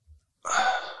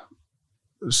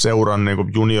seuran niin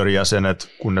kuin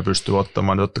juniorijäsenet, kun ne pystyy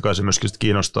ottamaan, niin totta kai se myöskin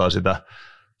kiinnostaa sitä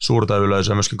suurta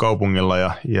yleisöä myöskin kaupungilla,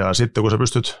 ja sitten kun sä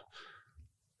pystyt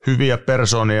hyviä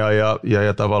persoonia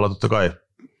ja tavallaan totta kai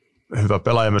hyvä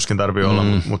pelaaja myöskin tarvii olla,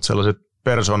 mutta sellaiset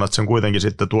persoonat sen kuitenkin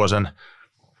sitten tuo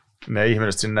ne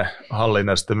ihmiset sinne halliin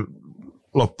ja sitten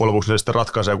loppujen lopuksi ne sitten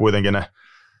ratkaisee kuitenkin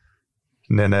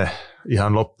ne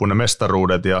ihan loppuun ne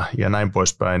mestaruudet ja näin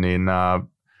poispäin, niin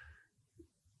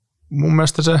mun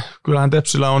mielestä kyllähän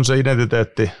Tepsillä on se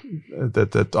identiteetti,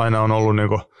 että aina on ollut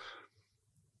niinku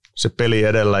se peli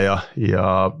edellä ja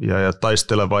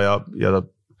taisteleva ja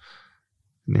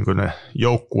niinku ne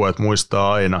joukkueet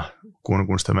muistaa aina,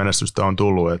 kun sitä menestystä on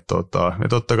tullut. Ja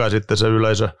totta kai sitten se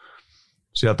yleisö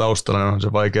siellä taustalla niin on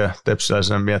se vaikea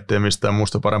tepsiläisen miettiä mistään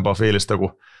muusta parempaa fiilistä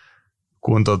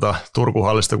kuin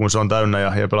Turkuhallista, kun se on täynnä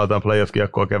ja pelataan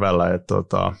playoff-kiekkoa keväällä.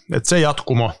 Et se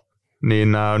jatkumo, niin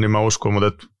mä uskon,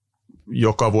 mutta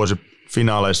joka vuosi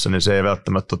finaaleissa, niin se ei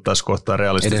välttämättä ole tässä kohtaa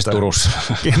realistista. Edes Turussa.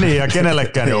 Niin, ja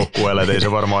kenellekään joukkueelle, ei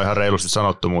se varmaan ihan reilusti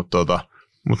sanottu, mutta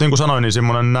niin kuin sanoin, niin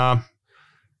semmoinen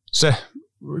se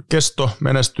kesto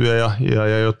menestyy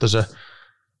ja jotta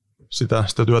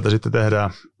sitä työtä sitten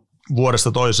tehdään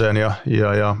vuodesta toiseen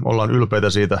ja ollaan ylpeitä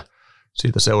siitä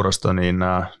seurasta,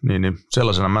 niin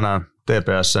sellaisena mä näen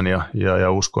TPS:n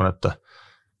ja uskon, että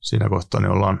siinä kohtaa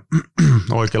niin ollaan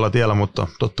oikealla tiellä, mutta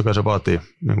totta kai se vaatii,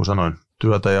 niin kuin sanoin,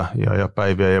 työtä ja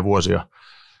päiviä ja vuosia,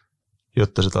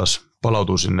 jotta se taas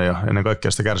palautuu sinne ja ennen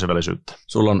kaikkea sitä kärsivällisyyttä.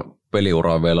 Sulla on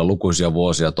peliuraa vielä lukuisia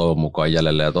vuosia toivon mukaan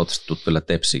jäljellä ja toivottavasti tulet vielä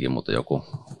Tepsikin, mutta joku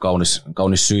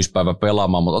kaunis syyspäivä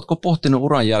pelaamaan. Mutta ootko pohtinut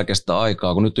uran jälkeistä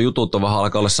aikaa, kun nyt jutut on vähän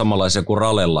alkaa olla samanlaisia kuin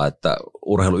Ralella, että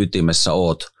urheiluytimessä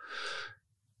oot,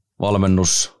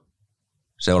 valmennus,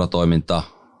 seuratoiminta,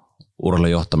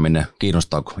 urheilujohtaminen,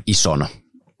 kiinnostaako isona?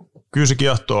 Kyllä se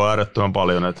kiehtoo äärettömän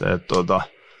paljon, että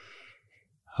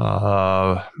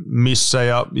missä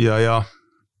ja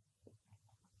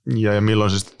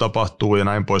milloin se sitten tapahtuu ja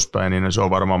näin poispäin, niin se on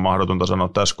varmaan mahdotonta sanoa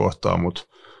tässä kohtaa, mutta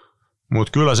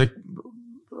kyllä se,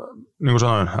 niin kuin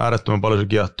sanoin, äärettömän paljon se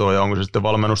kiehtoo, ja onko se sitten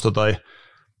valmennusta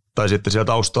tai sitten siellä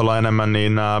taustalla enemmän,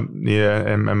 niin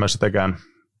en mä sitäkään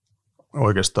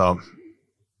oikeastaan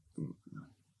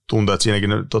tuntea, että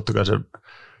siinäkin totta kai se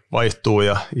vaihtuu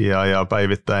ja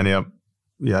päivittäin ja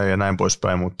näin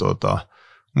poispäin, mutta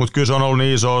kyllä se on ollut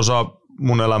niin iso osa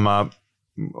mun elämää,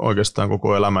 oikeastaan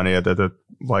koko elämäni, että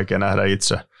vaikea nähdä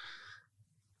itse,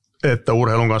 että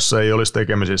urheilun kanssa ei olisi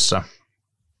tekemisissä,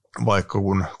 vaikka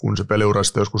kun se peliura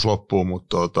sitten joskus loppuu,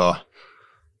 mutta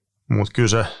kyllä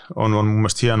se on mun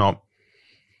mielestä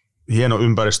hieno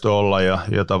ympäristö olla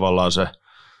ja tavallaan se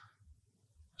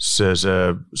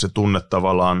tunne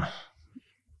tavallaan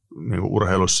niin kuin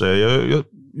urheilussa ja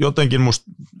jotenkin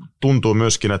musta tuntuu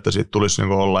myöskin, että siitä tulisi niin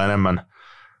kuin olla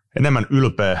enemmän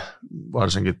ylpeä,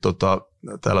 varsinkin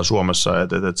täällä Suomessa,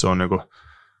 että se on niinku,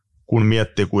 kun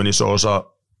miettii, kuin iso osa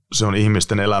se on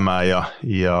ihmisten elämää ja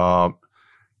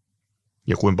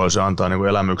kuinka paljon se antaa niinku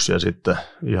elämyksiä sitten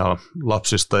ihan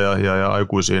lapsista ja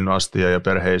aikuisiin asti ja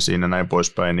perheisiin ja näin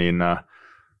poispäin, niin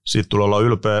siitä tulee olla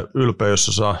ylpeä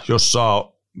jos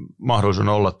saa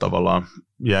mahdollisuuden olla tavallaan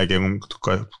jääkiekon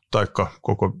taikka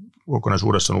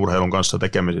kokonaisuudessaan urheilun kanssa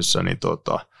tekemisissä, niin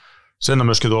sen on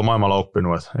myöskin tuolla maailmalla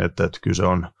oppinut, että kyllä se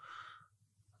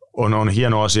on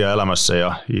hieno asia elämässä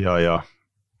ja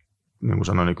niin kuin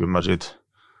sanoin, niin kyllä mä siitä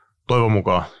toivon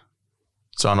mukaan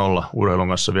saan olla urheilun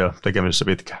kanssa vielä tekemisissä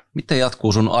pitkään. Miten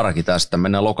jatkuu sun arki tästä?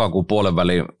 Mennään lokakuun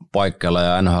puolenvälin paikkeilla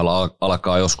ja NHL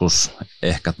alkaa joskus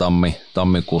ehkä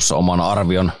tammikuussa oman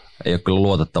arvion. Ei ole kyllä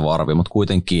luotettava arvio, mutta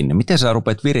kuitenkin. Miten sä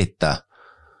rupeat virittää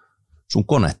sun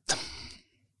konetta?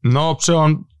 No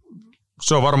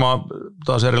se on varmaan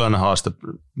taas erilainen haaste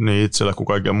niin itselle kuin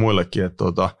kaikille muillekin.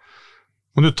 Mutta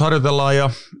nyt harjoitellaan ja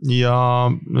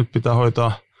nyt pitää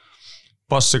hoitaa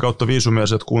passi kautta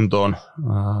viisumiasiat kuntoon,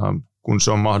 kun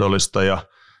se on mahdollista. Ja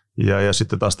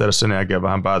sitten taas tehdä sen jälkeen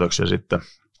vähän päätöksiä sitten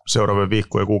seuraavien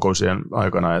viikkojen ja kuukausien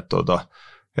aikana.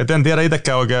 Et en tiedä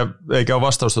itsekään oikein, eikä ole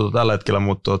vastausta tällä hetkellä,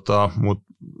 mutta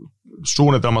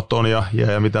suunnitelmat on ja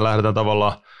miten lähdetään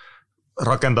tavallaan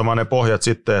rakentamaan ne pohjat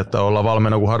sitten, että ollaan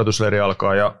valmiina, kun harjoitusleiri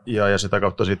alkaa ja sitä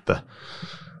kautta sitten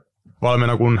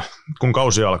valmiina, kun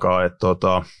kausi alkaa.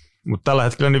 Mutta tällä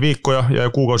hetkellä niin viikkoja ja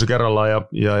kuukausi kerrallaan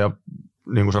ja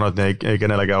niin kuin sanoit, niin ei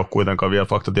kenelläkään ole kuitenkaan vielä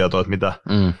faktatietoa, että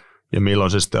ja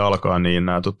milloin se sitten alkaa, niin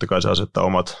totta kai se asettaa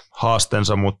omat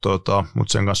haasteensa, mutta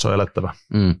sen kanssa on elettävä.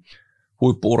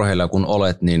 Huippu-urheilija kun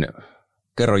olet, niin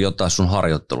kerro jotain sun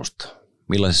harjoittelusta.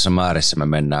 Millaisessa määrissä me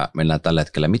mennään tällä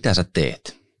hetkellä? Mitä sä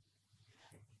teet?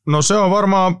 No se on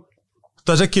varmaan,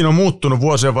 tai sekin on muuttunut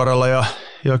vuosien varrella ja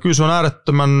kyllä se on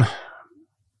äärettömän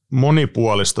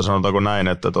monipuolista, sanotaanko näin,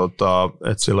 että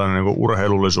sellainen niin kuin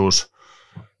urheilullisuus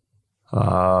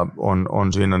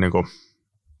on siinä, niin kuin,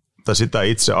 tai sitä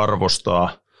itse arvostaa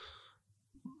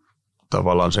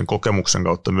tavallaan sen kokemuksen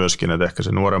kautta myöskin, että ehkä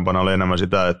se nuorempana oli enemmän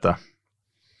sitä, että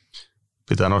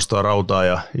pitää nostaa rautaa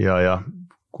ja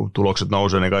kun tulokset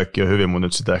nousee, niin kaikki on hyvin, mutta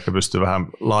nyt sitä ehkä pystyy vähän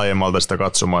laajemmalta sitä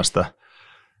katsomaan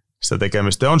sitä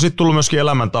tekemistä. Ja on sitten tullut myöskin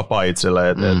elämäntapa itselle,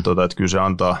 että kyllä se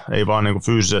antaa, ei vaan niin kuin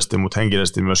fyysisesti, mutta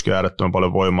henkisesti myöskin äärettömän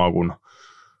paljon voimaa,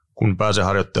 kun pääsee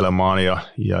harjoittelemaan ja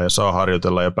saa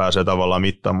harjoitella ja pääsee tavallaan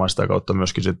mittaamaan sitä kautta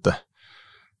myöskin sitten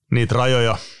niitä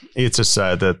rajoja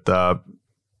itsessään, että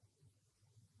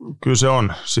kyllä se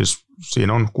on, siis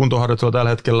siinä on kuntoharjoittelua tällä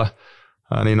hetkellä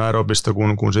niin aerobista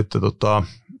kuin sitten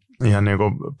ihan niin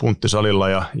kuin punttisalilla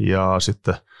ja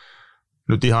sitten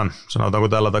nyt ihan sanotaanko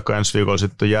tällä takaa ensi viikolla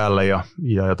sitten jäällä ja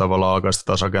tavallaan alkaa sitä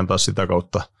taas rakentaa sitä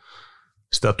kautta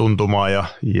sitä tuntumaa ja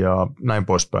näin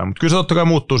poispäin. Mutta kyllä se totta kai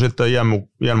muuttuu sitten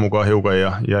iän mukaan hiukan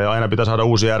ja aina pitää saada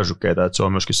uusia ärsykkeitä, että se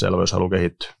on myöskin selvä, jos haluaa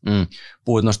kehittyä.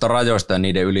 Puhuit noista rajoista ja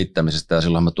niiden ylittämisestä ja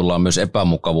silloin me tullaan myös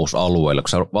epämukavuusalueelle, kun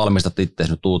sä valmistat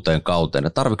itseäsi nyt uuteen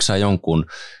kauteen. Tarvitsetko sä jonkun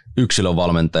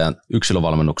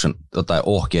yksilövalmennuksen jotain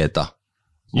ohjeita?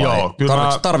 Joo,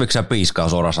 Tarvitsetko sä piiskaa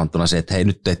suoraan sanottuna se, että hei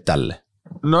nyt teet tälle?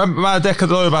 No mä ehkä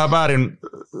toi vähän väärin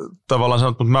tavallaan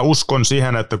sanottu, mutta mä uskon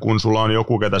siihen, että kun sulla on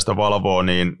joku, ketä sitä valvoo,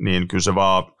 niin kyllä se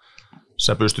vaan,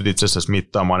 sä pystyt itsessäsi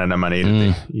mittaamaan enemmän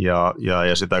irti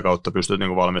ja sitä kautta pystyt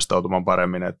niinku valmistautumaan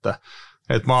paremmin. Että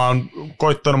mä oon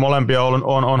koittanut molempia,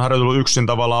 on harjoitellut yksin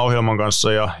tavallaan ohjelman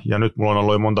kanssa ja nyt mulla on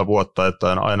ollut jo monta vuotta,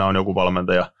 että aina on joku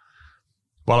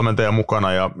valmentaja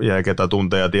mukana ja ketä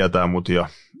tuntee ja tietää mut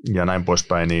ja näin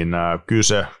poispäin, niin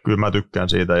kyllä mä tykkään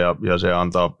siitä ja se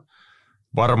antaa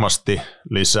varmasti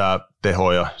lisää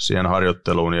tehoja siihen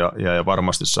harjoitteluun ja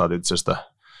varmasti saat itsestä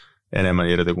enemmän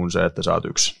irti kuin se, että saat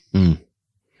yksin.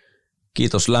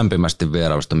 Kiitos lämpimästi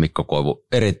vierailusta Mikko Koivu.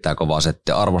 Erittäin kova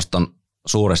setti. Arvostan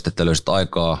suuresti, että löysit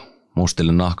aikaa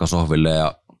mustille nahkasohville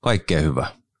ja kaikkea hyvää.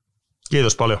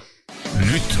 Kiitos paljon.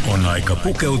 Nyt on aika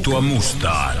pukeutua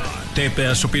mustaan.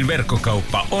 TPS Shopin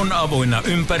verkkokauppa on avoinna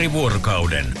ympäri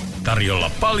vuorokauden.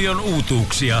 Tarjolla paljon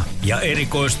uutuuksia ja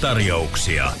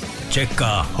erikoistarjouksia.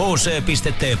 Tsekkaa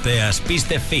hc.tps.fi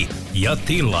ja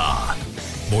tilaa.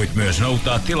 Voit myös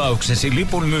noutaa tilauksesi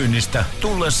lipun myynnistä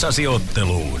tullessasi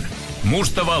otteluun.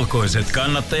 Mustavalkoiset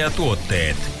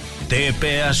kannattajatuotteet.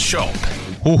 TPS Shop.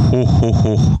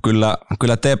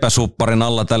 Kyllä TPS-supparin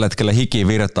alla tällä hetkellä hiki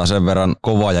virtaa, sen verran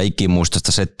kovaa ja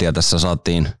ikimuistoista settiä tässä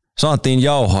saatiin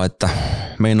jauhaa, että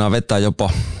meinaa vetää jopa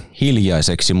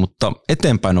hiljaiseksi, mutta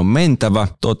eteenpäin on mentävä.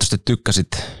 Toivottavasti tykkäsit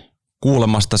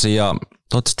kuulemastasi ja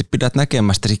toivottavasti pidät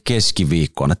näkemästäsi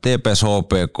keskiviikkona. TPS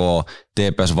HPK,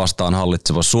 TPS vastaan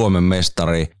hallitseva Suomen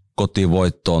mestari,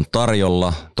 kotivoitto on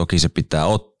tarjolla, toki se pitää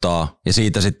ottaa. Ja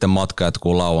siitä sitten matka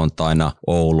jatkuu lauantaina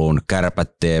Ouluun, Kärpät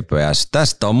TPS.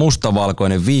 Tästä on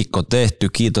mustavalkoinen viikko tehty.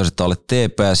 Kiitos, että olet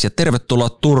TPS ja tervetuloa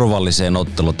turvalliseen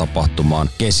ottelutapahtumaan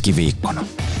keskiviikkona.